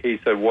he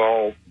said,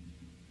 well,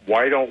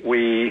 why don't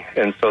we,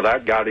 and so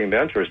that got him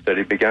interested.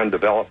 He began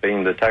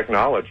developing the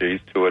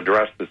technologies to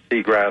address the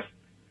seagrass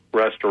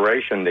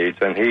restoration needs,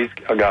 and he's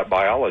got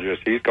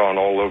biologists. He's gone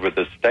all over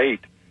the state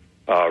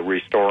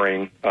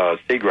restoring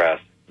seagrass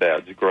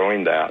beds,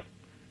 growing that.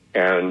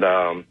 And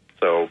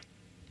so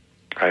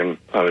I'm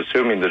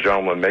assuming the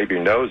gentleman maybe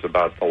knows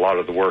about a lot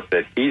of the work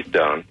that he's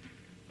done,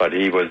 but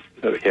he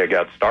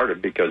got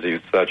started because he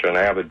was such an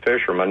avid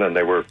fisherman, and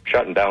they were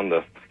shutting down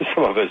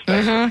some of his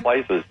favorite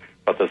places.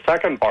 But the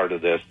second part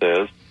of this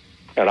is,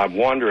 and I'm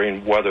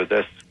wondering whether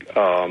there's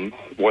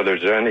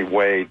any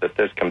way that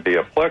this can be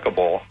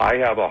applicable. I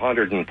have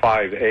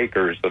 105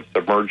 acres of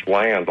submerged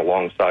land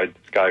alongside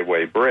the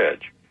Skyway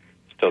Bridge.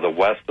 It's to the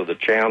west of the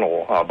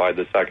channel by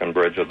the second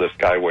bridge of the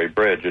Skyway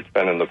Bridge. It's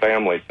been in the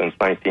family since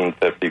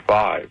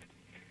 1955.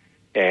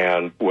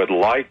 And would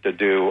like to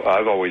do,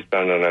 I've always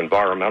been an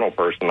environmental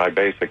person. I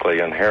basically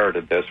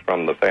inherited this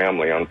from the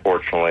family.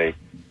 Unfortunately,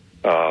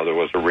 there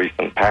was a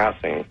recent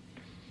passing.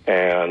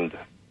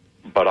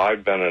 But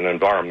I've been an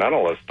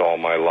environmentalist all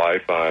my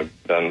life. I've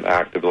been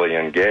actively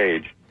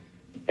engaged.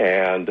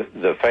 And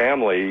the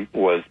family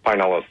was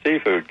Pinellas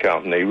Seafood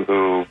Company,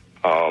 who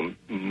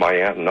my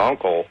aunt and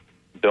uncle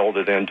built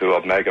it into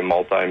a mega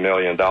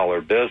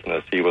multi-million-dollar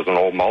business. He was an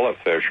old mullet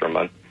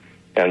fisherman.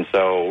 And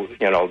so,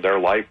 their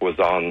life was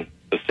on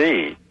the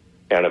sea.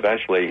 And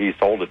eventually he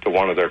sold it to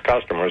one of their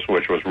customers,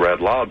 which was Red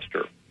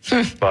Lobster.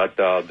 But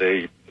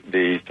the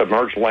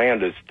submerged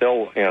land is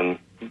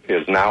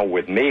now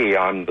with me.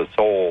 I'm the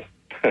sole,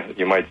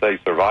 you might say,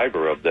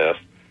 survivor of this.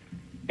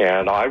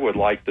 And I would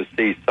like to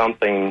see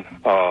something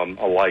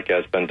like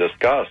has been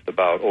discussed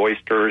about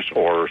oysters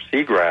or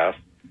seagrass.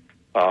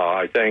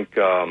 I think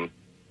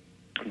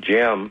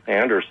Jim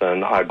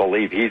Anderson, I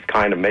believe he's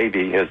kind of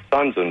maybe, his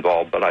son's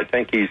involved, but I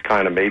think he's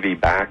kind of maybe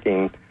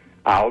backing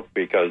out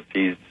because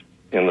he's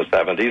in the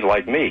 70s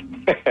like me.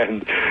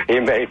 And he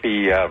may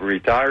be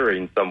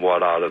retiring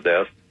somewhat out of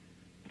this.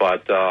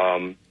 But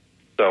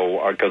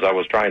because I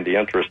was trying to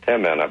interest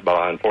him in it,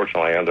 but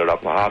unfortunately I ended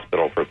up in the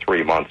hospital for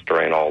 3 months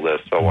during all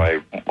this, so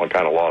I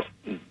kind of lost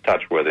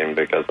touch with him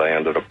because I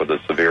ended up with a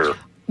severe...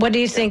 What do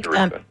you think,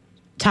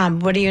 Tom,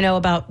 what do you know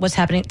about what's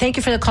happening? Thank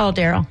you for the call,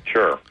 Daryl.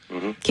 Sure.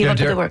 Mm-hmm. Keep up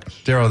with the work.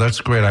 Daryl,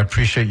 that's great. I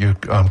appreciate you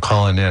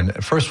calling in.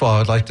 First of all,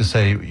 I'd like to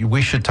say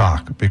we should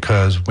talk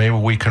because maybe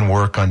we can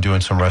work on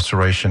doing some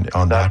restoration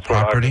on that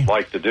property. That's what I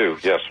would like to do.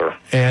 Yes, sir.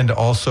 And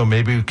also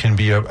maybe it can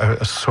be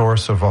a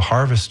source of a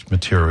harvest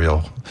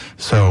material.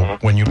 So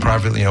when you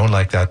privately own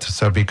like that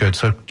would be good.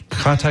 So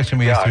contacting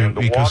me through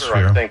the Ecosphere.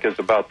 Water, I think, is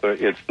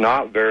it's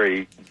not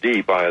very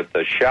deep.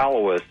 The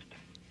shallowest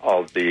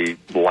of the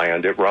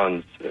land, it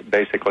runs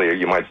basically,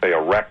 you might say,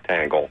 a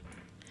rectangle.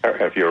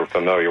 If you're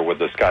familiar with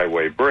the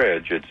Skyway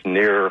Bridge, it's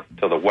near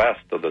to the west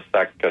of the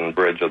second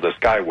bridge of the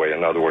Skyway.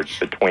 In other words,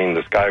 between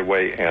the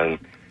Skyway and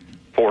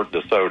Fort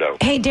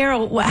DeSoto. Hey,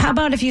 Daryl, how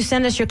about if you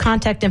send us your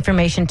contact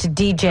information to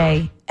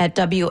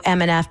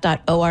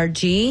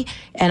dj@wmnf.org,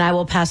 and I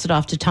will pass it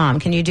off to Tom.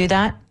 Can you do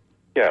that?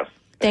 Yes.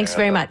 Thanks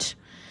very much.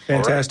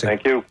 Fantastic. Right,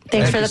 thank you.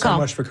 Thanks for the call. Thank you so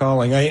much for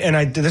calling.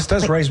 This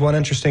does raise one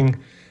interesting...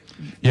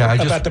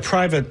 about the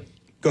private...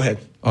 Go ahead.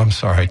 I'm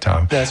sorry,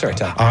 Tom. That's all right,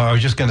 Tom. I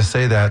was just going to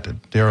say that,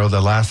 Daryl, the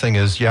last thing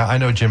is, I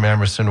know Jim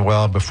Emerson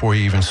well. Before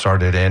he even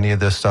started any of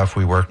this stuff,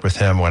 we worked with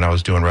him when I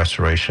was doing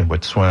restoration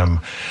with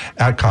Swim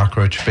at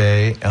Cockroach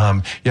Bay.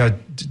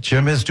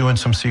 Jim is doing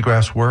some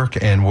seagrass work,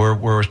 and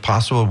where it's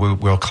possible,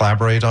 we'll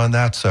collaborate on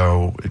that.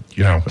 So,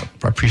 I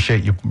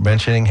appreciate you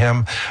mentioning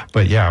him.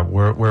 But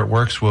where it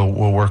works, we'll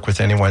work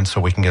with anyone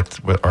so we can get,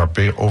 our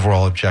big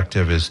overall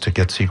objective is to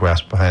get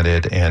seagrass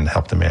planted and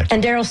help them manage.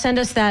 And Daryl, send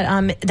us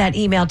that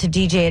email to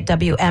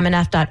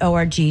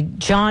dj@wmnf.org.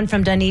 John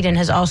from Dunedin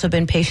has also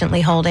been patiently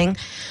holding.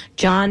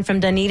 John from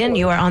Dunedin,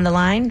 you are on the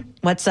line.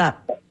 What's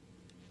up?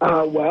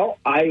 Well,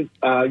 I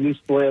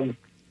used to live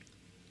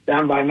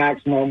down by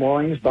Maximo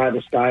Moorings by the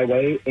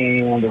Skyway,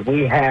 and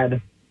we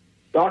had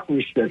dock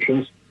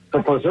restrictions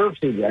to preserve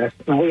seagrass,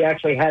 and we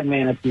actually had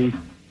manatees.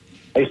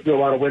 I used to do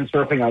a lot of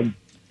windsurfing. I'd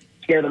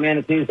scare the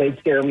manatees, they'd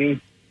scare me.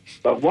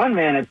 But one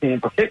manatee in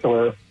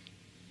particular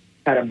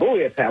had a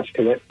buoy attached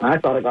to it, and I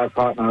thought it got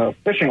caught in a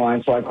fishing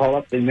line, so I called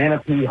up the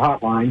manatee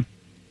hotline,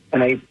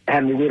 and they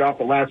had me read off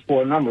the last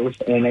four numbers,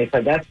 and they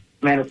said, that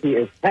manatee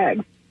is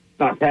tagged. It's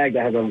not tagged,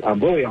 it has a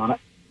buoy on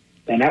it.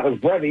 And that was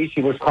Brevy.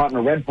 She was caught in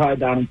a red tide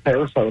down in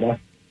Sarasota.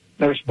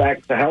 Nursed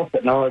back to health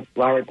at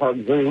Lowry Park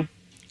Zoo.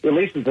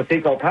 Released at the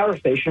Seco Power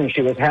Station, and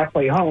she was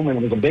halfway home, and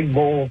it was a big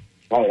bull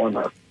following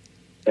her.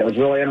 It was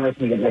really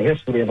interesting to get the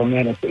history of a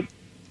manatee.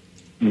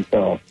 And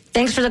so,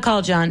 thanks for the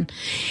call, John.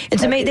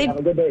 It's amazing. Have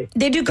a good day.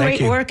 They do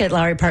great work at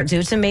Lowry Park Zoo.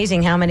 It's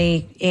amazing how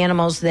many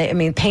animals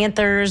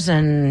panthers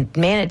and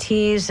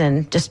manatees,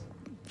 and just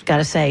got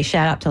to say,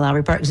 shout out to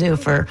Lowry Park Zoo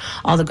for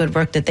all the good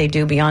work that they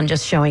do beyond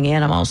just showing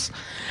animals.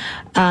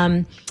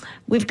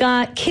 We've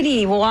got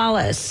Kitty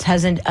Wallace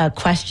has a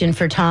question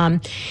for Tom.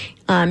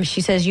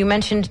 She says, you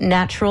mentioned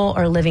natural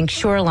or living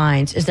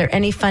shorelines. Is there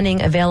any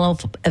funding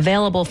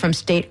available from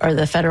state or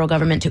the federal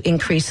government to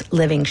increase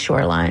living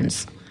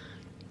shorelines?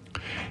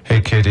 Hey,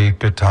 Kitty,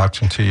 good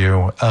talking to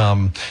you.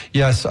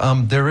 Yes,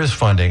 there is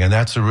funding, and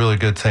that's a really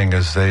good thing.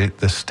 Is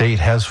the state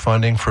has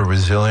funding for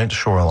resilient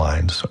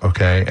shorelines,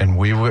 okay? And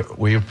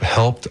we've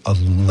helped a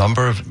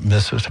number of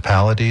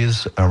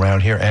municipalities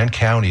around here and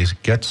counties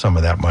get some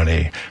of that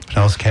money.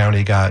 Pinellas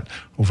County got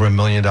over $1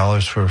 million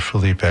for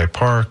Felipe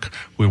Park.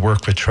 We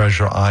worked with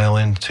Treasure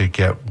Island to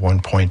get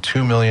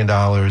 $1.2 million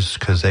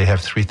because they have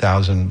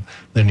 3,000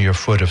 linear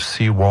foot of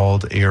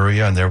seawalled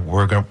area, and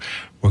we're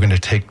going to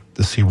take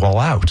the seawall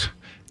out.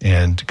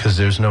 And because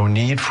there's no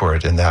need for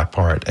it in that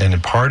part. And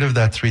in part of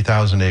that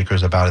 3,000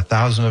 acres, about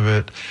 1,000 of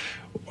it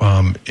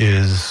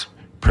is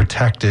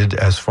protected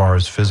as far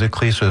as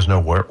physically, so there's no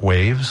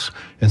waves.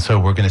 And so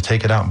we're going to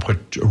take it out and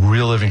put a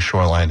real living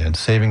shoreline in,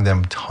 saving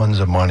them tons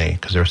of money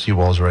because their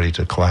seawall's ready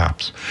to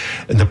collapse.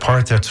 And the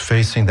part that's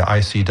facing the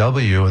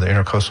ICW, the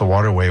Intercoastal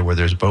Waterway, where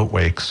there's boat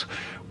wakes,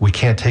 we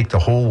can't take the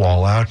whole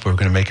wall out, but we're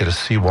going to make it a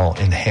seawall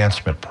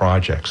enhancement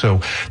project. So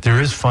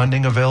there is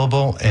funding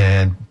available,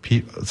 and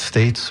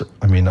states,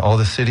 all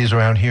the cities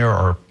around here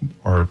are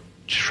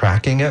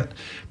tracking it,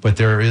 but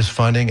there is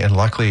funding, and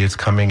luckily it's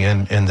coming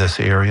in this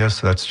area.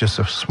 So that's just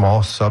a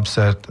small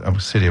subset of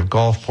the city of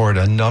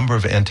Gulfport, a number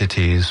of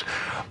entities.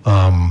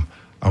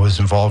 I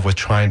was involved with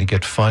trying to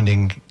get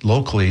funding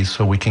locally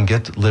so we can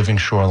get living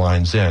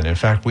shorelines in. In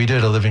fact, we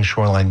did a living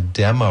shoreline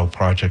demo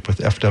project with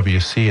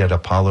FWC at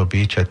Apollo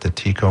Beach at the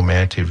Tico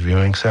Manatee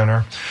Viewing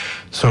Center.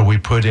 So we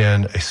put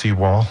in a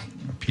seawall,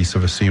 a piece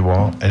of a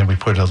seawall, and we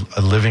put a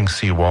living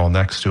seawall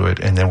next to it,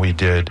 and then we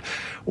did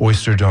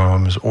oyster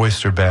domes,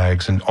 oyster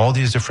bags, and all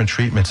these different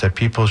treatments that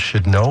people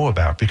should know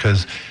about,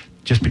 because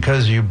just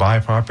because you buy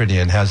property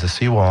and has a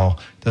seawall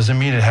doesn't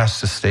mean it has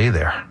to stay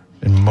there.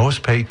 In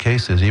most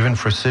cases, even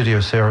for City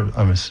of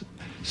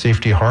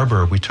Safety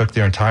Harbor, we took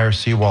their entire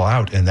seawall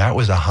out, and that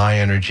was a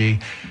high-energy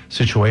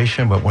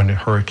situation. But when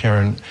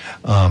one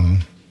of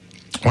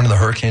the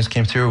hurricanes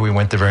came through, we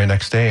went the very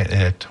next day, and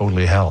it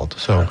totally held.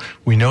 So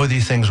we know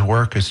these things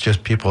work. It's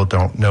just people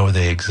don't know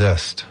they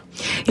exist.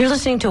 You're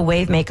listening to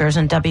Wavemakers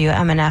on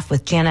WMNF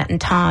with Janet and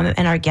Tom,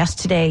 and our guest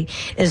today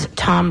is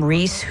Tom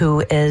Reese,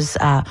 who is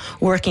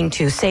working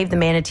to save the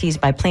manatees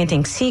by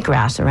planting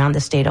seagrass around the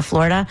state of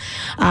Florida.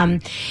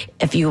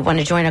 If you want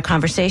to join a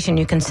conversation,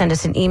 you can send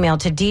us an email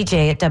to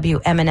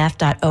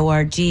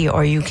dj@wmnf.org,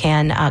 or you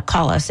can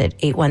call us at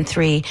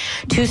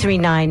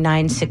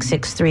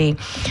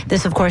 813-239-9663.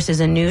 This, of course, is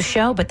a news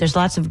show, but there's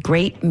lots of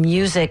great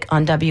music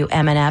on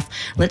WMNF.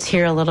 Let's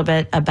hear a little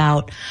bit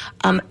about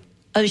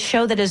a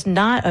show that is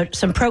not,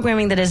 some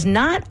programming that is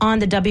not on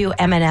the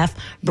WMNF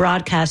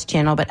broadcast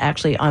channel, but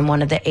actually on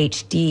one of the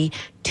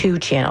HD2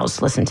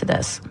 channels. Listen to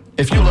this.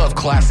 If you love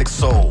classic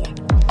soul,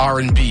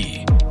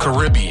 R&B,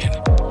 Caribbean,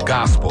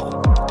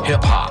 gospel,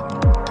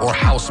 hip-hop, or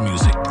house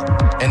music,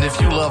 and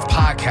if you love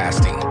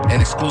podcasting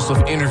and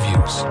exclusive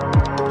interviews,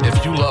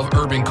 if you love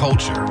urban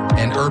culture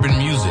and urban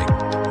music,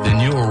 then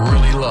you'll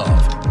really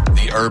love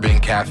the Urban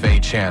Cafe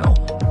channel.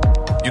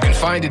 You can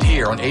find it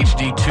here on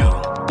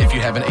HD2 if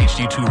you have an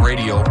HD2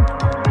 radio,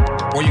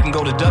 or you can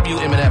go to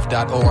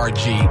WMNF.org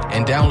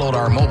and download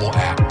our mobile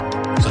app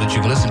so that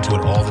you can listen to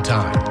it all the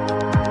time.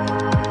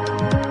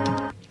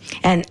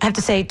 And I have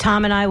to say,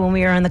 Tom and I, when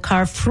we are in the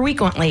car,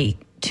 frequently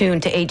tune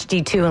to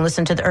HD2 and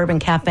listen to the Urban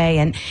Cafe,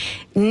 and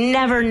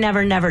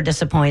never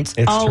disappoints.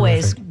 It's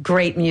always terrific.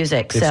 Great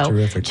music. It's so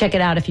terrific. Check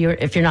it out if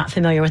you're not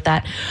familiar with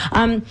that.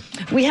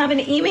 We have an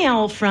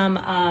email from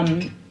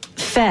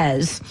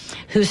Fez,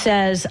 who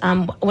says,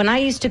 when I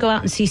used to go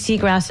out and see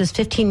seagrasses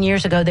 15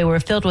 years ago, they were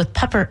filled with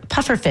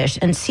pufferfish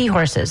and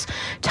seahorses,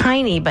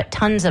 tiny but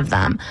tons of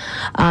them.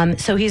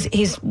 So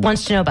he's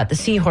wants to know about the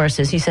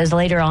seahorses. He says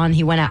later on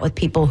he went out with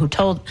people who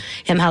told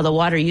him how the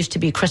water used to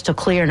be crystal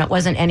clear and it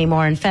wasn't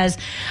anymore. And Fez,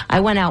 I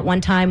went out one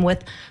time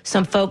with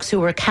some folks who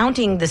were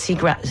counting the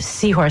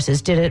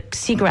seahorses, did a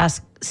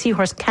seahorse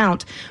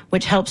count,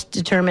 which helps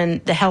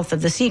determine the health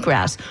of the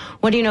seagrass.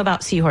 What do you know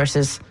about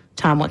seahorses,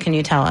 Tom? What can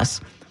you tell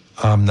us?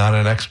 I'm not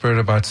an expert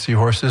about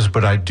seahorses,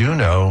 but I do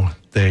know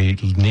they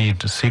need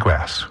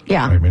seagrass.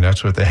 Yeah. I mean,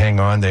 that's what they hang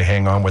on. They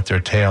hang on with their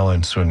tail,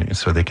 and so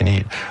they can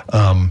eat.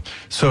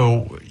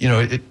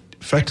 It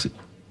affects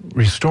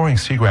restoring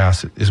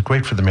seagrass is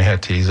great for the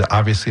manatees.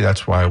 Obviously,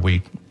 that's why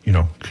we,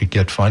 could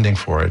get funding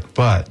for it.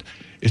 But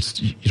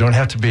you don't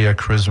have to be a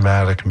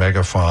charismatic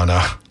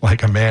megafauna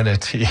like a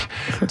manatee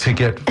to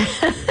get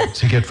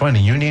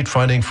funding. You need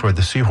funding for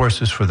the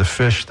seahorses, for the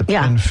fish, the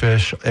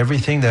pinfish,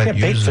 everything that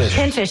uses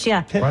pinfish.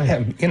 Yeah,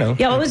 right.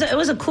 Yeah, it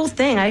was a cool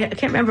thing. I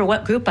can't remember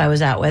what group I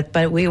was out with,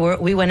 but we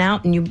went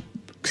out and you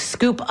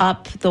scoop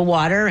up the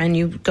water and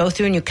you go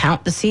through and you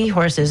count the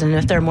seahorses, and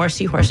if there are more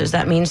seahorses,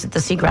 that means that the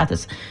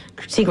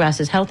seagrass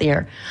is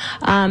healthier.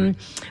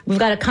 We've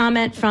got a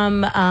comment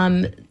from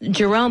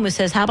Jerome, who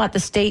says, how about the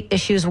state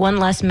issues one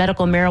less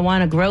medical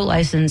marijuana grow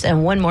license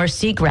and one more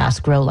seagrass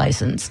grow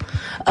license?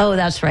 Oh,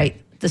 that's right.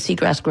 the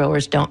seagrass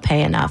growers don't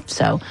pay enough.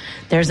 So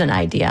there's an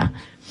idea.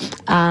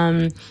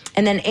 And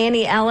then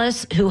Annie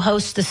Ellis, who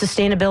hosts the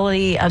Sustainable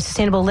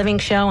Living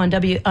Show on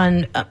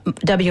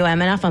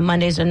WMNF on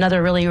Mondays,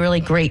 another really, really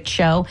great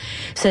show,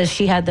 says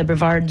she had the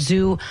Brevard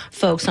Zoo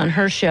folks on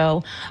her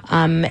show,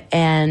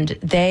 and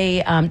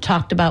they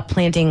talked about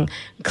planting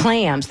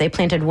clams. They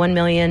planted 1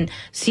 million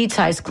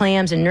seed-sized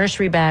clams in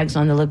nursery bags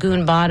on the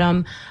lagoon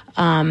bottom,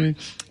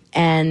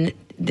 and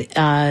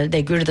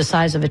they grew to the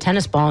size of a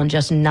tennis ball in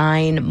just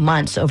 9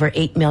 months. Over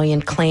 8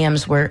 million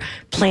clams were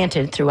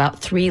planted throughout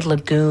 3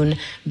 lagoon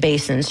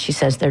basins. She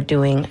says they're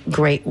doing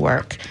great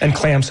work. And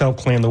clams help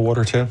clean the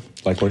water too,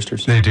 like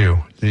oysters? They do.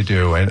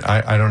 And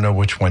I don't know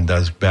which one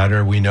does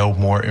better. We have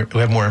more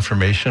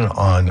information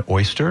on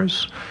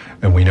oysters,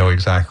 and we know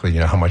exactly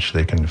how much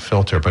they can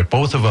filter. But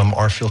both of them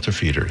are filter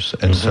feeders.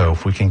 And so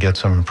if we can get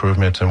some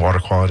improvements in water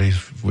quality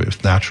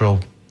with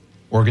natural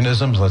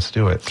organisms, let's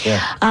do it. Yeah.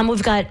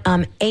 We've got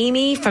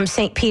Amy from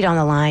St. Pete on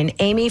the line.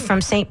 Amy from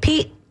St.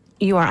 Pete,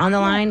 you are on the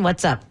line.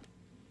 What's up?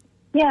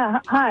 Yeah,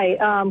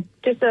 hi.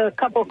 Just a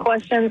couple of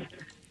questions.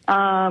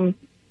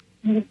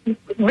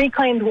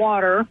 Reclaimed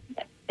water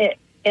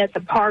at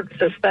the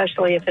parks,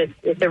 especially if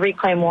the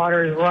reclaimed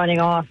water is running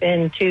off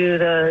into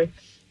the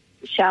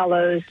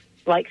shallows,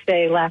 like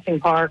say Laughing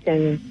Park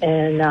and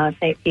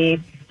St. Pete,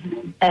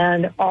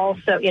 and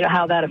also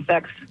how that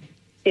affects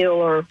ill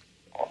or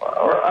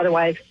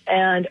otherwise,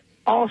 and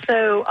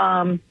also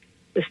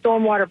the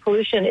stormwater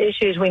pollution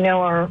issues we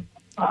know are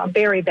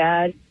very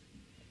bad.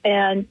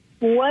 And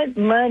what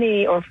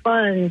money or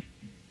funds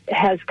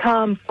has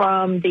come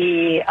from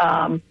the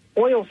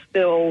oil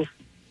spills,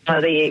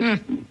 the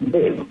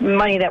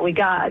money that we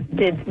got?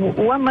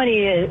 What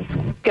money is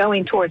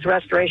going towards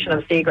restoration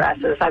of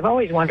seagrasses? I've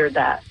always wondered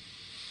that.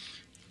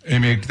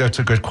 Amy, that's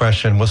a good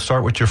question. We'll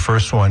start with your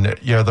first one.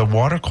 Yeah, the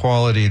water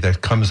quality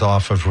that comes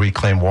off of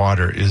reclaimed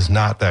water is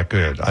not that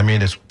good. I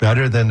mean, it's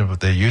better than what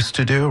they used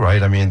to do,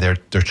 right? I mean, they're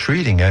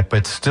treating it,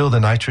 but still the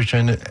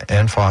nitrogen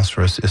and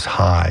phosphorus is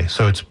high.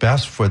 So it's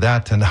best for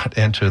that to not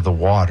enter the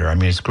water. I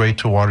mean, it's great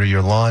to water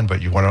your lawn,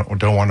 but you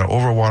don't want to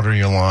overwater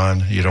your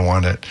lawn. You don't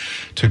want it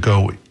to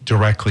go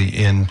directly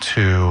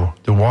into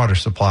the water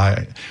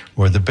supply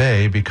or the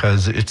bay,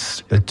 because it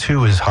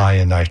too is high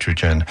in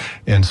nitrogen.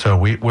 And so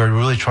we're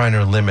really trying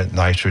to limit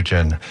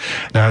nitrogen.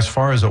 Now, as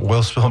far as the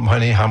oil spill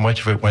money, how much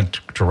of it went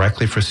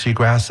directly for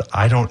seagrass?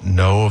 I don't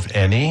know of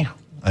any.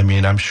 I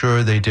mean, I'm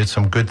sure they did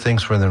some good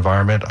things for the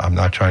environment. I'm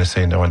not trying to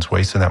say no one's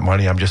wasting that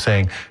money. I'm just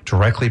saying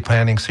directly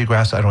planting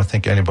seagrass, I don't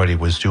think anybody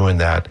was doing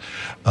that,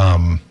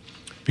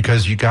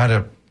 because you got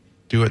to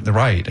do it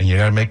right, and you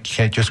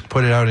can't just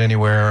put it out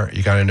anywhere.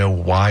 You got to know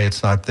why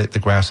it's not the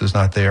grass is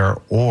not there,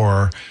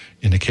 or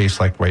in a case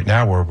like right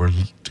now where we're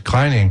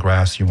declining in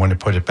grass, you want to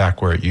put it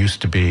back where it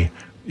used to be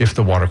if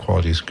the water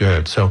quality is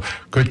good. So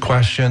good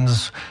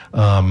questions.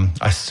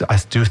 I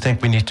do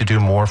think we need to do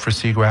more for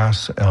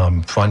seagrass,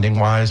 funding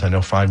wise. I know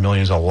 $5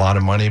 million is a lot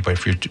of money, but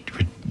if we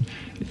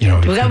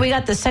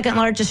got the second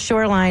largest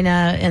shoreline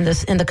in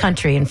the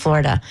country in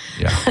Florida.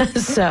 Yeah.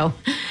 So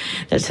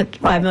that's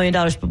 $5 million,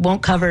 but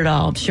won't cover it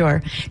all, I'm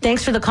sure.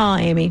 Thanks for the call,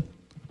 Amy.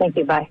 Thank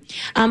you. Bye.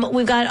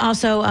 We've got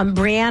also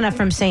Brianna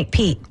from St.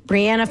 Pete.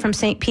 Brianna from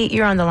St. Pete,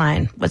 you're on the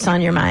line. What's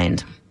on your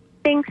mind?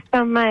 Thanks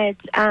so much.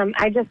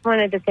 I just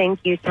wanted to thank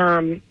you,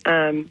 Tom,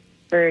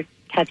 for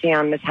touching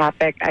on the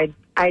topic.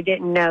 I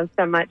didn't know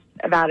so much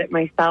about it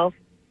myself.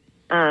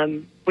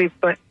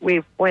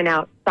 We went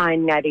out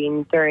sign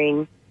netting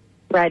during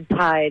red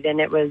tide,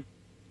 and it was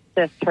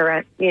just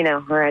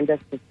horrendous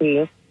to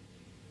see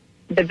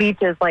the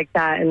beaches like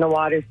that and the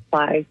water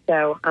supply.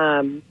 So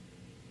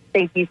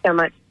thank you so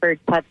much for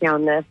touching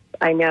on this.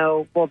 I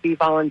know we'll be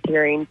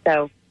volunteering,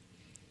 so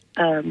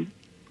thank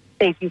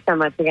you so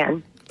much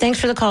again. Thanks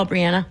for the call,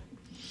 Brianna.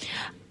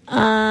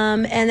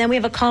 And then we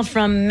have a call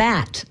from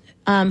Matt,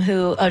 an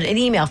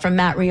email from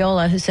Matt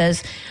Riola, who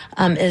says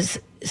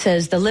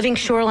the Living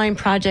Shoreline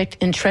Project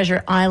in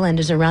Treasure Island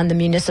is around the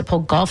municipal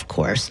golf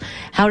course.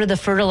 How do the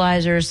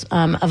fertilizers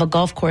of a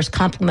golf course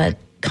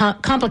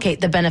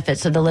complicate the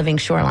benefits of the Living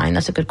Shoreline?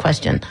 That's a good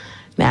question,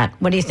 Matt.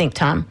 What do you think,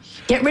 Tom?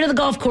 Get rid of the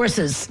golf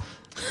courses.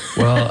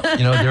 Well,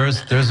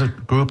 there's a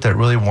group that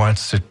really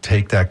wants to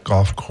take that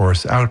golf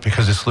course out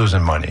because it's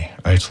losing money.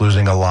 It's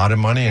losing a lot of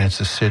money, and it's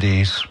the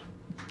city's,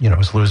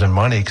 it's losing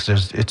money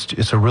because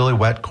it's a really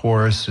wet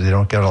course. They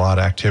don't get a lot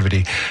of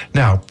activity.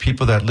 Now,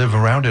 people that live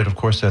around it, of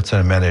course, that's an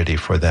amenity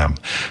for them.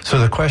 So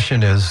the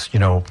question is,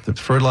 the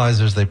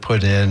fertilizers they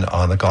put in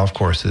on the golf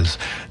courses,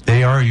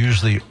 they are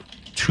usually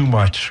too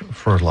much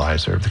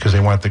fertilizer because they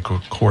want the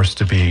course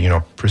to be,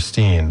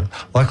 pristine.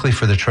 Luckily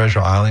for the Treasure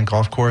Island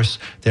golf course,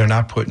 they're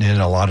not putting in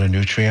a lot of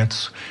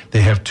nutrients.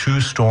 They have 2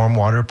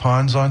 stormwater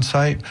ponds on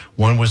site.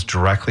 One was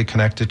directly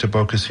connected to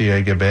Boca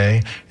Ciega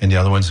Bay, and the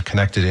other one's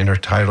connected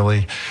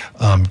intertidally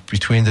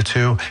between the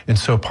two. And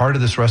so part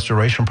of this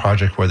restoration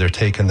project where they're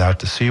taking out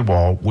the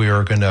seawall, we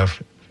are going to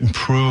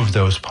improve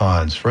those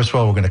ponds. First of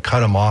all, we're going to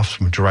cut them off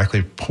from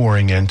directly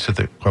pouring into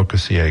the Boca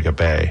Ciega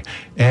Bay,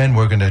 and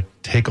we're going to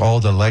take all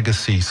the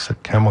legacy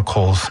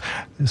chemicals,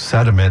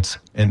 sediments,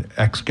 and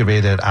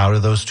excavate it out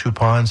of those 2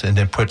 ponds, and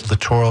then put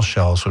littoral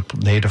shells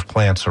with native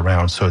plants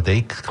around so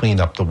they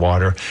clean up the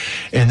water.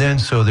 And then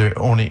so they're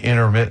only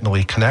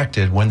intermittently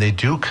connected. When they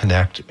do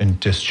connect and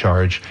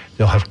discharge,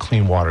 they'll have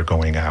clean water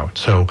going out.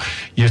 So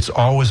it's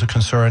always a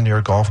concern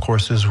near golf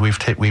courses. We've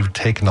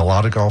taken a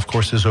lot of golf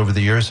courses over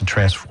the years and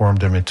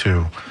transformed them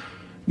into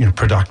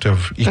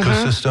productive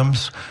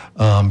ecosystems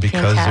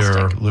because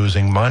they're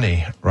losing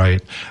money,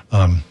 right?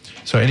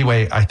 So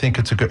anyway, I think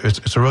it's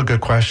a real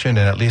good question,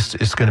 and at least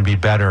it's going to be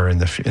better in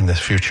the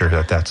future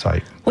at that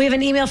site. We have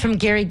an email from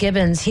Gary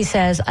Gibbons. He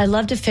says, I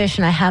love to fish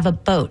and I have a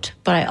boat,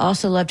 but I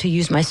also love to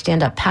use my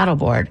stand-up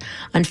paddleboard.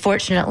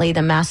 Unfortunately,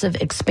 the massive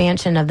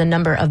expansion of the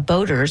number of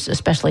boaters,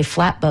 especially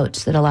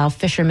flatboats that allow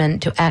fishermen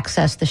to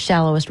access the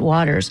shallowest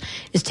waters,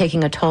 is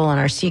taking a toll on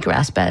our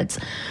seagrass beds.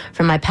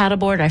 From my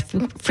paddleboard, I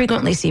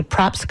frequently see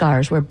prop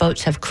scars where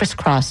boats have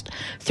crisscrossed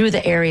through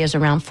the areas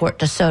around Fort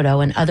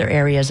DeSoto and other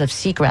areas of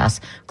seagrass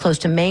close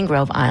to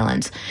mangrove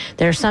islands.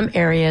 There are some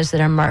areas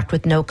that are marked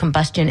with no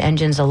combustion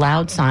engines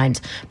allowed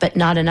signs, but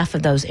not enough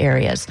of those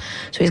areas.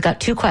 So he's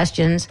got 2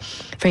 questions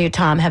for you,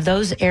 Tom. Have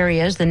those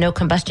areas, the no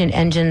combustion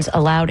engines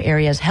allowed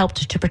areas,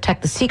 helped to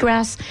protect the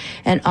seagrass?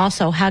 And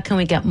also, how can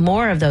we get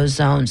more of those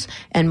zones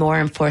and more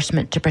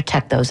enforcement to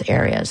protect those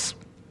areas?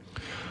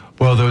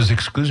 Well, those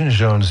exclusion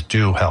zones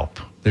do help.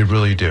 They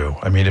really do.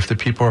 I mean, if the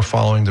people are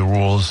following the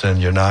rules and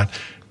you're not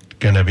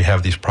going to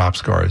have these prop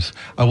scars.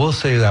 I will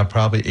say that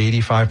probably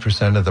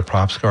 85% of the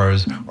prop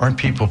scars aren't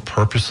people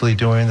purposely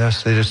doing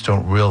this. They just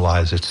don't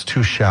realize it's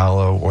too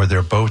shallow, or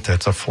their boat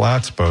that's a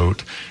flats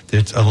boat,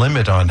 there's a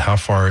limit on how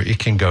far it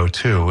can go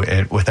to,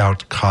 and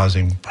without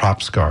causing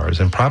prop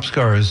scars. And prop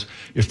scars,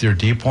 if they're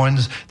deep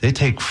ones, they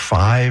take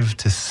 5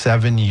 to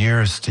 7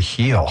 years to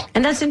heal.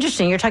 And that's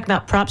interesting. You're talking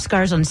about prop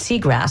scars on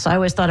seagrass. I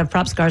always thought of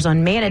prop scars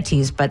on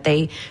manatees, but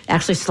they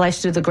actually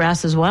slice through the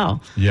grass as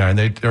well. Yeah, and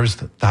there's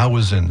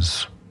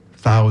thousands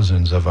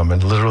of them,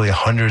 and literally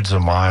hundreds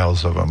of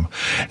miles of them.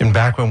 And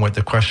back when with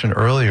the question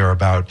earlier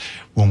about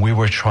when we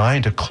were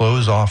trying to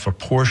close off a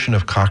portion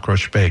of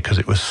Cockroach Bay because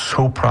it was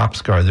so prop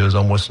scarred, there was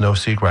almost no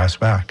seagrass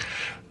back.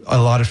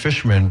 A lot of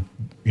fishermen,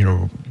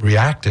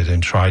 reacted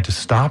and tried to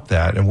stop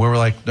that. And we were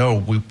like, no,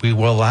 we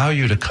will allow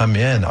you to come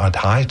in on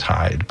high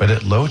tide, but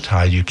at low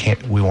tide, you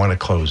can't, we want to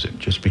close it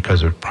just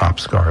because of prop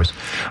scars.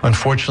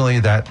 Unfortunately,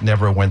 that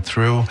never went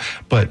through,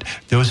 but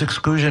those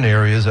exclusion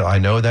areas, I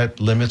know that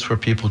limits where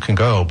people can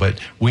go,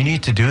 but we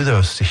need to do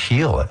those to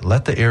heal it.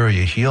 Let the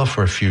area heal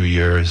for a few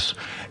years,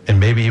 and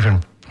maybe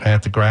even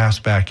plant the grass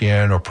back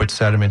in or put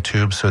sediment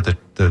tubes so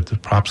that the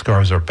prop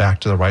scars are back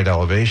to the right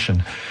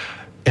elevation.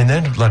 And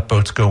then let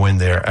boats go in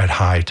there at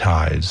high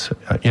tides.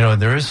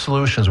 There is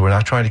solutions. We're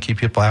not trying to keep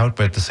people out,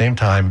 but at the same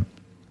time,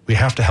 we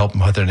have to help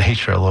Mother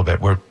Nature a little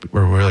bit. We're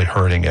really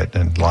hurting it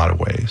in a lot of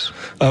ways.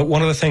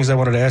 One of the things I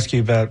wanted to ask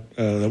you about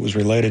that was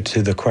related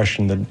to the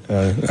question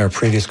that our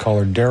previous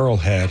caller, Daryl,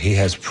 had. He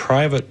has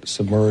private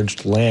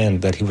submerged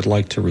land that he would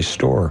like to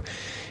restore.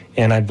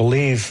 And I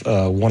believe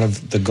one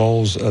of the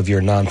goals of your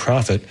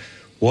nonprofit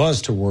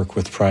was to work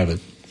with private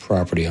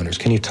property owners.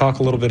 Can you talk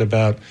a little bit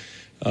about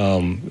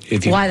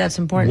why that's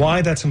important?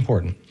 Why that's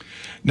important?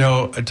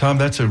 No, Tom,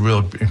 that's a real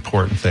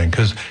important thing,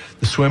 because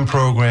the SWIM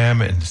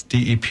program and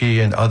DEP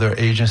and other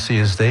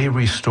agencies, they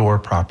restore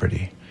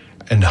property.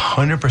 And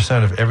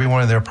 100% of every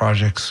one of their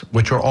projects,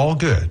 which are all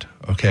good,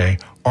 okay,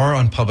 are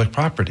on public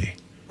property,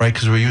 right?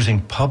 Because we're using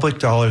public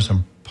dollars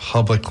on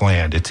public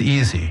land. It's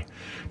easy.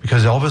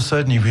 Because all of a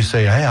sudden, if you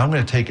say, hey, I'm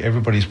going to take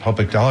everybody's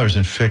public dollars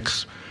and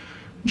fix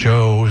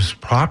Joe's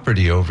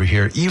property over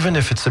here, even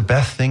if it's the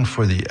best thing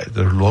for the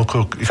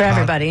local for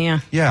everybody,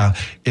 yeah,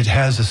 it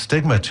has a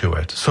stigma to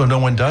it, so no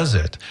one does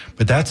it.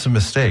 But that's a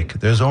mistake.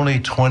 There's only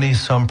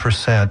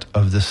 20-some%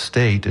 of the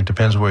state, it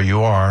depends where you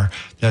are,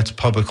 that's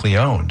publicly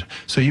owned.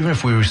 So even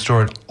if we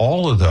restored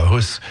all of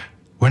those,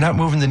 we're not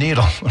moving the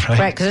needle, right?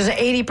 Right, because there's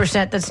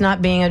 80% that's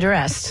not being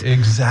addressed.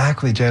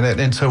 Exactly, Janet.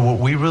 And so what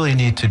we really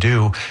need to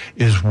do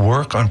is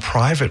work on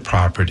private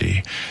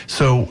property.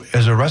 So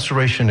as a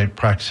restoration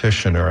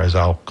practitioner, as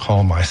I'll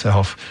call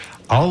myself,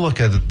 I'll look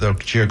at the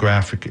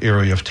geographic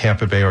area of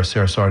Tampa Bay or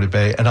Sarasota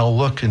Bay, and I'll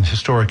look in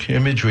historic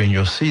imagery, and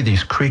you'll see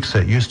these creeks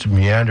that used to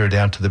meander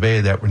down to the bay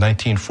that were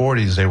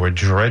 1940s. They were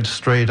dredged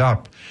straight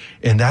up.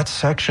 And that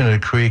section of the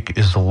creek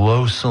is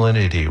low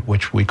salinity,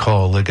 which we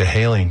call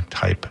Ligahaling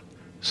type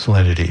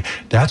salinity.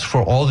 That's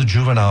for all the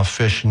juvenile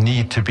fish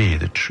need to be,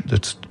 the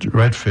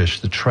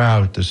redfish, the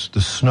trout, the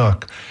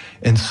snook.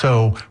 And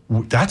so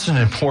that's an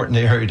important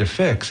area to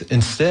fix.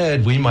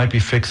 Instead, we might be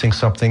fixing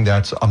something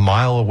that's a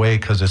mile away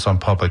because it's on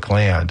public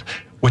land,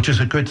 which is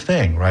a good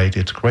thing, right?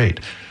 It's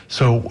great.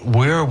 So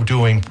we're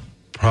doing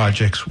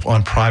projects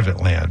on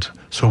private land.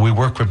 So we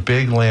work with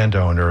big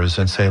landowners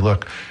and say,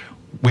 look,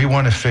 we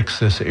want to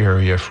fix this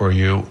area for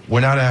you.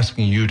 We're not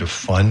asking you to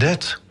fund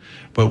it,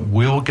 but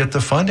we'll get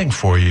the funding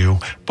for you,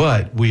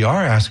 but we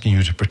are asking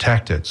you to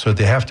protect it. So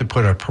they have to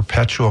put a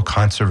perpetual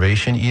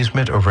conservation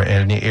easement over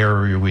any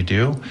area we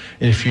do.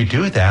 And if you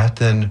do that,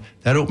 then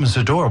that opens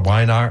the door.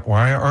 Why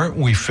aren't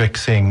we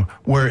fixing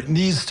where it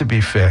needs to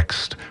be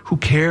fixed? Who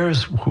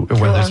cares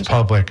whether it's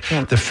public?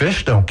 Yeah. The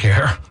fish don't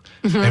care,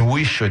 and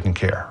we shouldn't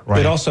care, right?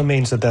 It also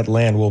means that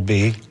land will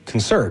be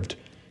conserved.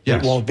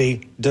 Yes. It won't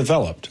be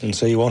developed, and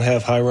so you won't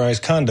have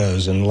high-rise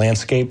condos and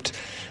landscaped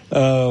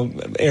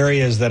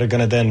areas that are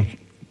going to then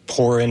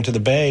pour into the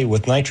bay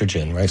with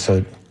nitrogen, right?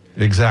 So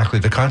exactly.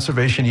 The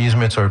conservation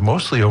easements are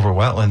mostly over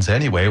wetlands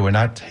anyway. We're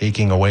not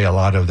taking away a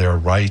lot of their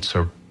rights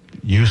or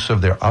use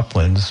of their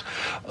uplands,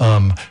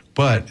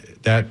 but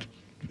that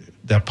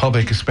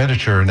public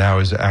expenditure now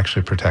is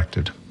actually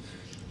protected.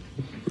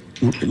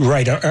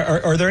 Right.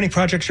 Are there any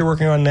projects you're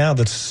working on now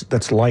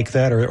that's like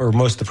that, or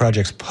most of the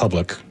projects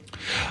public?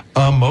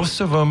 Most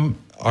of them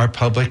are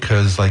public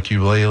because, like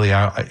you lately,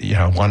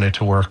 I wanted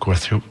to work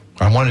with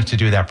I wanted to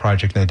do that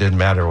project, and it didn't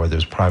matter whether it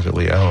was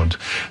privately owned.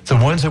 The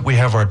ones that we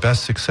have our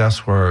best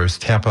success were is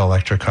Tampa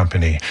Electric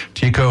Company.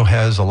 TECO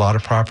has a lot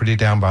of property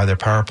down by their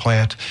power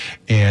plant,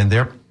 and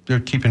they're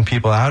keeping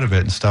people out of it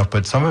and stuff,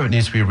 but some of it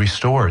needs to be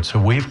restored.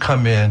 So we've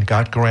come in,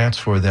 got grants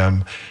for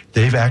them.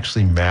 They've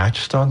actually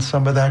matched on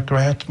some of that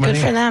grant money.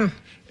 Good for them.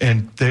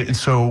 And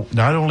so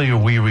not only are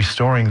we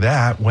restoring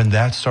that, when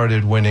that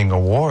started winning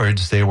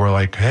awards, they were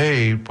like,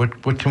 hey,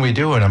 what can we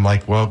do? And I'm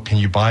like, well, can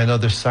you buy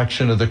another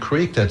section of the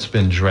creek that's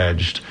been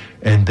dredged?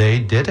 And they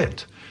did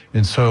it.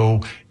 And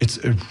so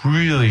it's a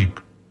really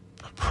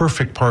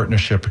perfect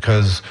partnership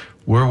because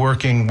we're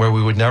working where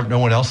no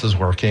one else is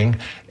working,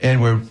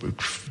 and we're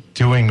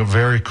doing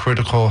very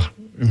critical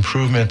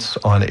improvements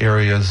on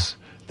areas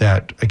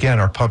that, again,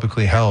 are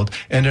publicly held.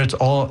 And it's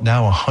all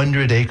now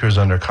 100 acres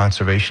under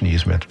conservation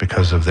easement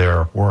because of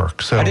their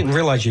work. So I didn't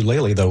realize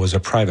Eulalie, though, was a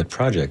private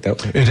project.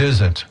 It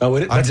isn't. Oh,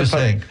 I'm just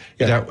saying.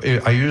 Yeah.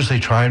 I usually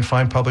try and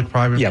find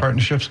public-private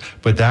partnerships,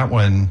 but that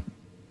one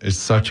is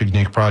such a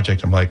unique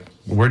project. I'm like,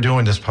 we're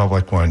doing this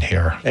public one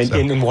here.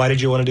 And why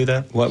did you want to do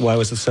that? Why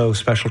was it so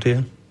special to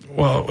you?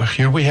 Well,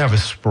 here we have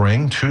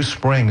two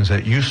springs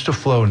that used to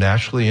flow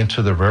naturally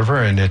into the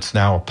river, and it's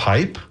now a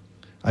pipe.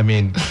 I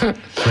mean,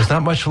 there's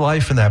not much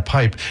life in that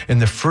pipe.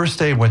 And the first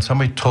day when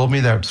somebody told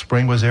me that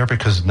spring was there,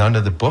 because none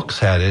of the books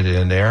had it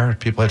in there,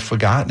 people had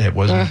forgotten it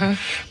wasn't.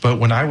 But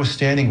when I was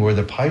standing where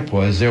the pipe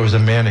was, there was a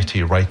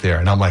manatee right there.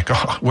 And I'm like,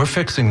 oh, we're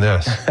fixing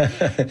this.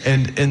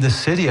 and the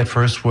city at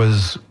first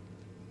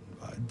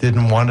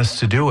didn't want us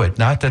to do it.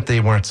 Not that they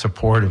weren't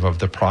supportive of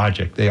the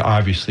project. They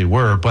obviously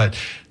were, but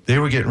they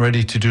were getting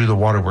ready to do the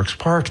Waterworks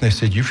Park. And they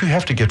said, if you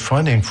have to get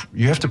funding,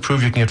 you have to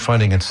prove you can get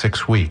funding in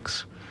 6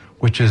 weeks,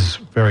 which is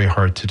very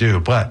hard to do.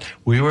 But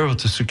we were able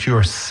to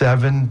secure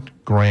 7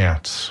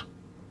 grants.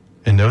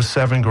 And those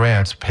 7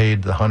 grants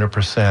paid the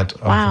 100% of the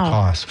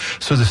cost.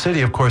 So the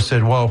city, of course,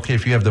 said, well, okay,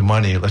 if you have the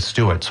money, let's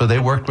do it. So they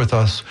worked with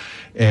us,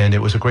 and it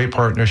was a great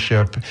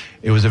partnership.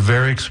 It was a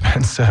very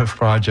expensive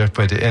project,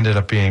 but it ended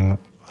up being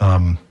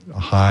a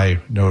high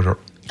note.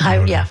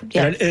 Yeah.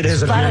 It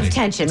is a lot of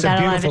attention. It's a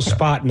beautiful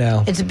spot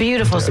now. It's a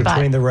beautiful spot.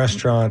 Between the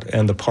restaurant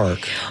and the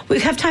park. We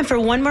have time for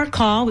one more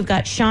call. We've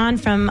got Sean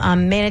from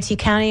Manatee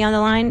County on the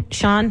line.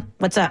 Sean,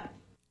 what's up?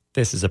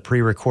 This is a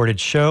pre-recorded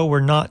show. We're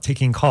not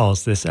taking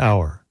calls this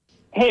hour.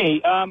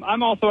 Hey,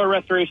 I'm also a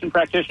restoration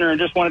practitioner and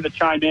just wanted to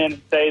chime in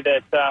and say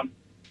that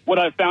what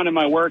I've found in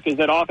my work is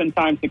that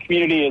oftentimes the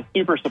community is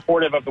super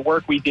supportive of the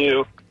work we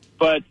do,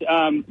 but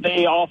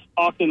they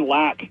often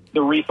lack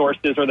the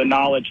resources or the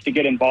knowledge to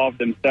get involved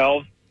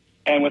themselves.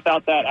 And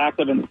without that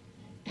active, and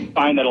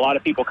find that a lot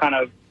of people kind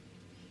of,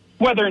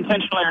 whether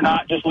intentionally or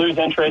not, just lose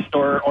interest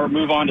or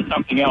move on to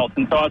something else.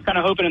 And so I was kind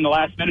of hoping in the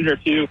last minute or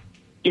two,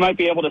 you might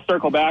be able to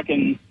circle back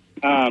and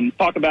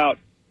talk about,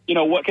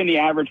 what can the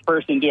average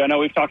person do? I know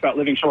we've talked about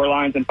living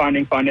shorelines and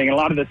finding funding, and a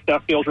lot of this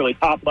stuff feels really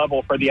top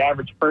level for the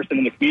average person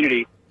in the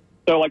community.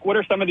 So, what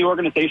are some of the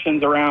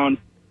organizations around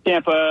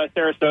Tampa,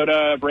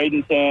 Sarasota,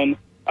 Bradenton,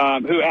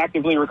 who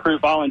actively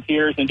recruit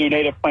volunteers and do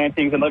native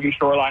plantings and living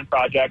shoreline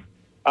projects?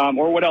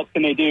 Or what else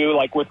can they do,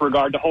 with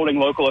regard to holding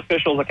local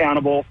officials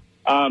accountable?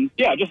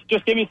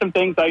 Just give me some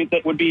things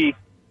that would be,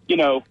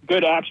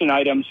 good action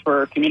items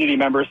for community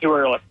members who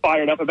are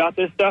fired up about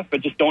this stuff,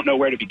 but just don't know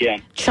where to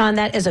begin. Sean,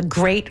 that is a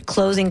great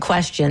closing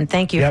question.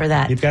 Thank you for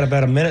that. You've got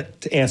about a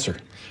minute to answer.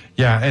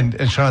 Yeah,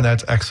 and Sean,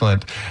 that's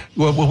excellent.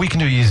 Well, we can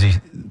do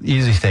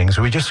easy things.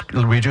 We just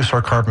reduce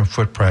our carbon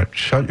footprint.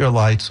 Shut your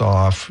lights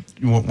off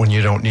when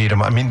you don't need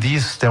them. I mean,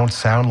 these don't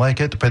sound like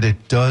it, but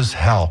it does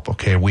help.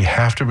 Okay, we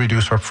have to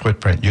reduce our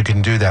footprint. You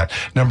can do that.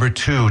 Number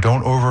 2,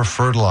 don't over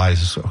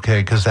fertilize.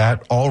 Okay, because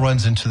that all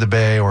runs into the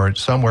bay or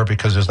somewhere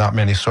because there's not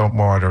many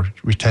saltwater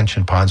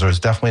retention ponds, or it's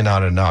definitely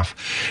not enough.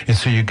 And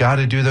so you got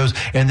to do those,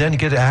 and then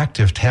get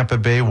active. Tampa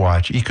Bay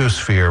Watch,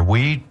 Ecosphere.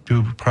 We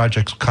do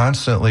projects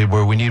constantly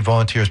where we need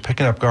volunteers volunteers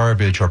picking up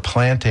garbage or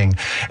planting,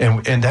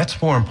 and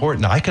that's more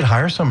important. I could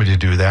hire somebody to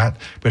do that,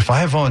 but if I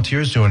have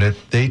volunteers doing it,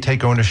 they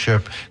take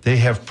ownership, they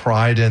have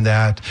pride in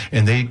that,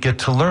 and they get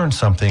to learn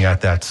something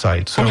at that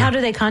site. So, and how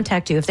do they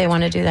contact you if they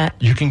want to do that?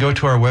 You can go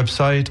to our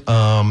website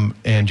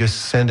and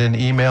just send an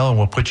email, and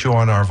we'll put you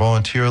on our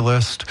volunteer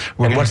list.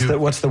 And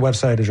what's the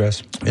website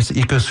address? It's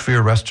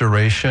Ecosphere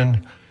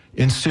Restoration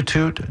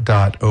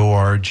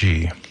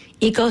Institute.org.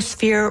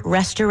 Ecosphere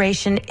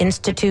Restoration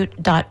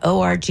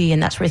Institute.org,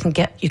 and that's where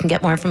you can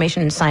get more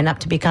information and sign up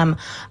to become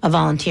a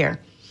volunteer.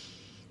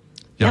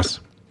 Yes.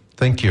 Yep.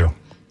 Thank you.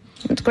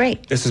 It's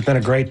great. This has been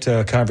a great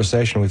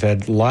conversation. We've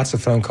had lots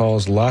of phone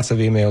calls, lots of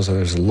emails.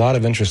 There's a lot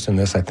of interest in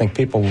this. I think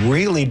people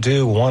really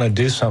do want to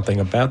do something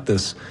about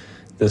this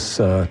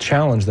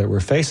challenge that we're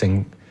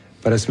facing.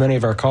 But as many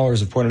of our callers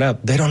have pointed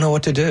out, they don't know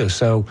what to do.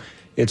 So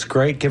it's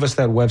great. Give us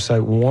that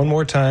website one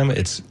more time.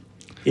 It's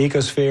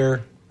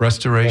Ecosphere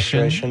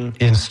Restoration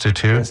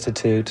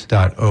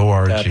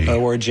Institute.org.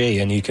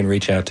 And you can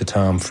reach out to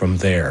Tom from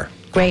there.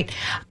 Great.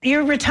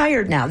 You're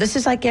retired now. This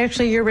is like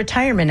actually your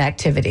retirement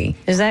activity.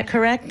 Is that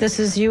correct?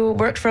 You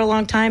worked for a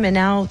long time, and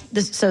now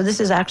this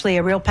is actually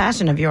a real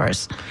passion of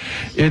yours.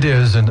 It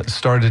is, and it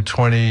started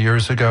 20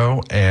 years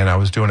ago, and I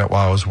was doing it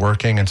while I was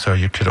working, and so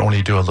you could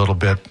only do a little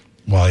bit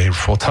while you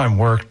full-time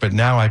work, but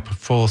now I put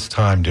full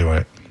time doing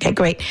it. Okay,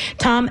 great.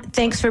 Tom,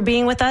 thanks for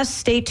being with us.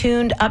 Stay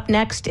tuned. Up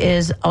next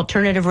is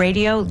Alternative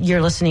Radio.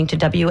 You're listening to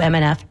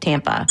WMNF Tampa.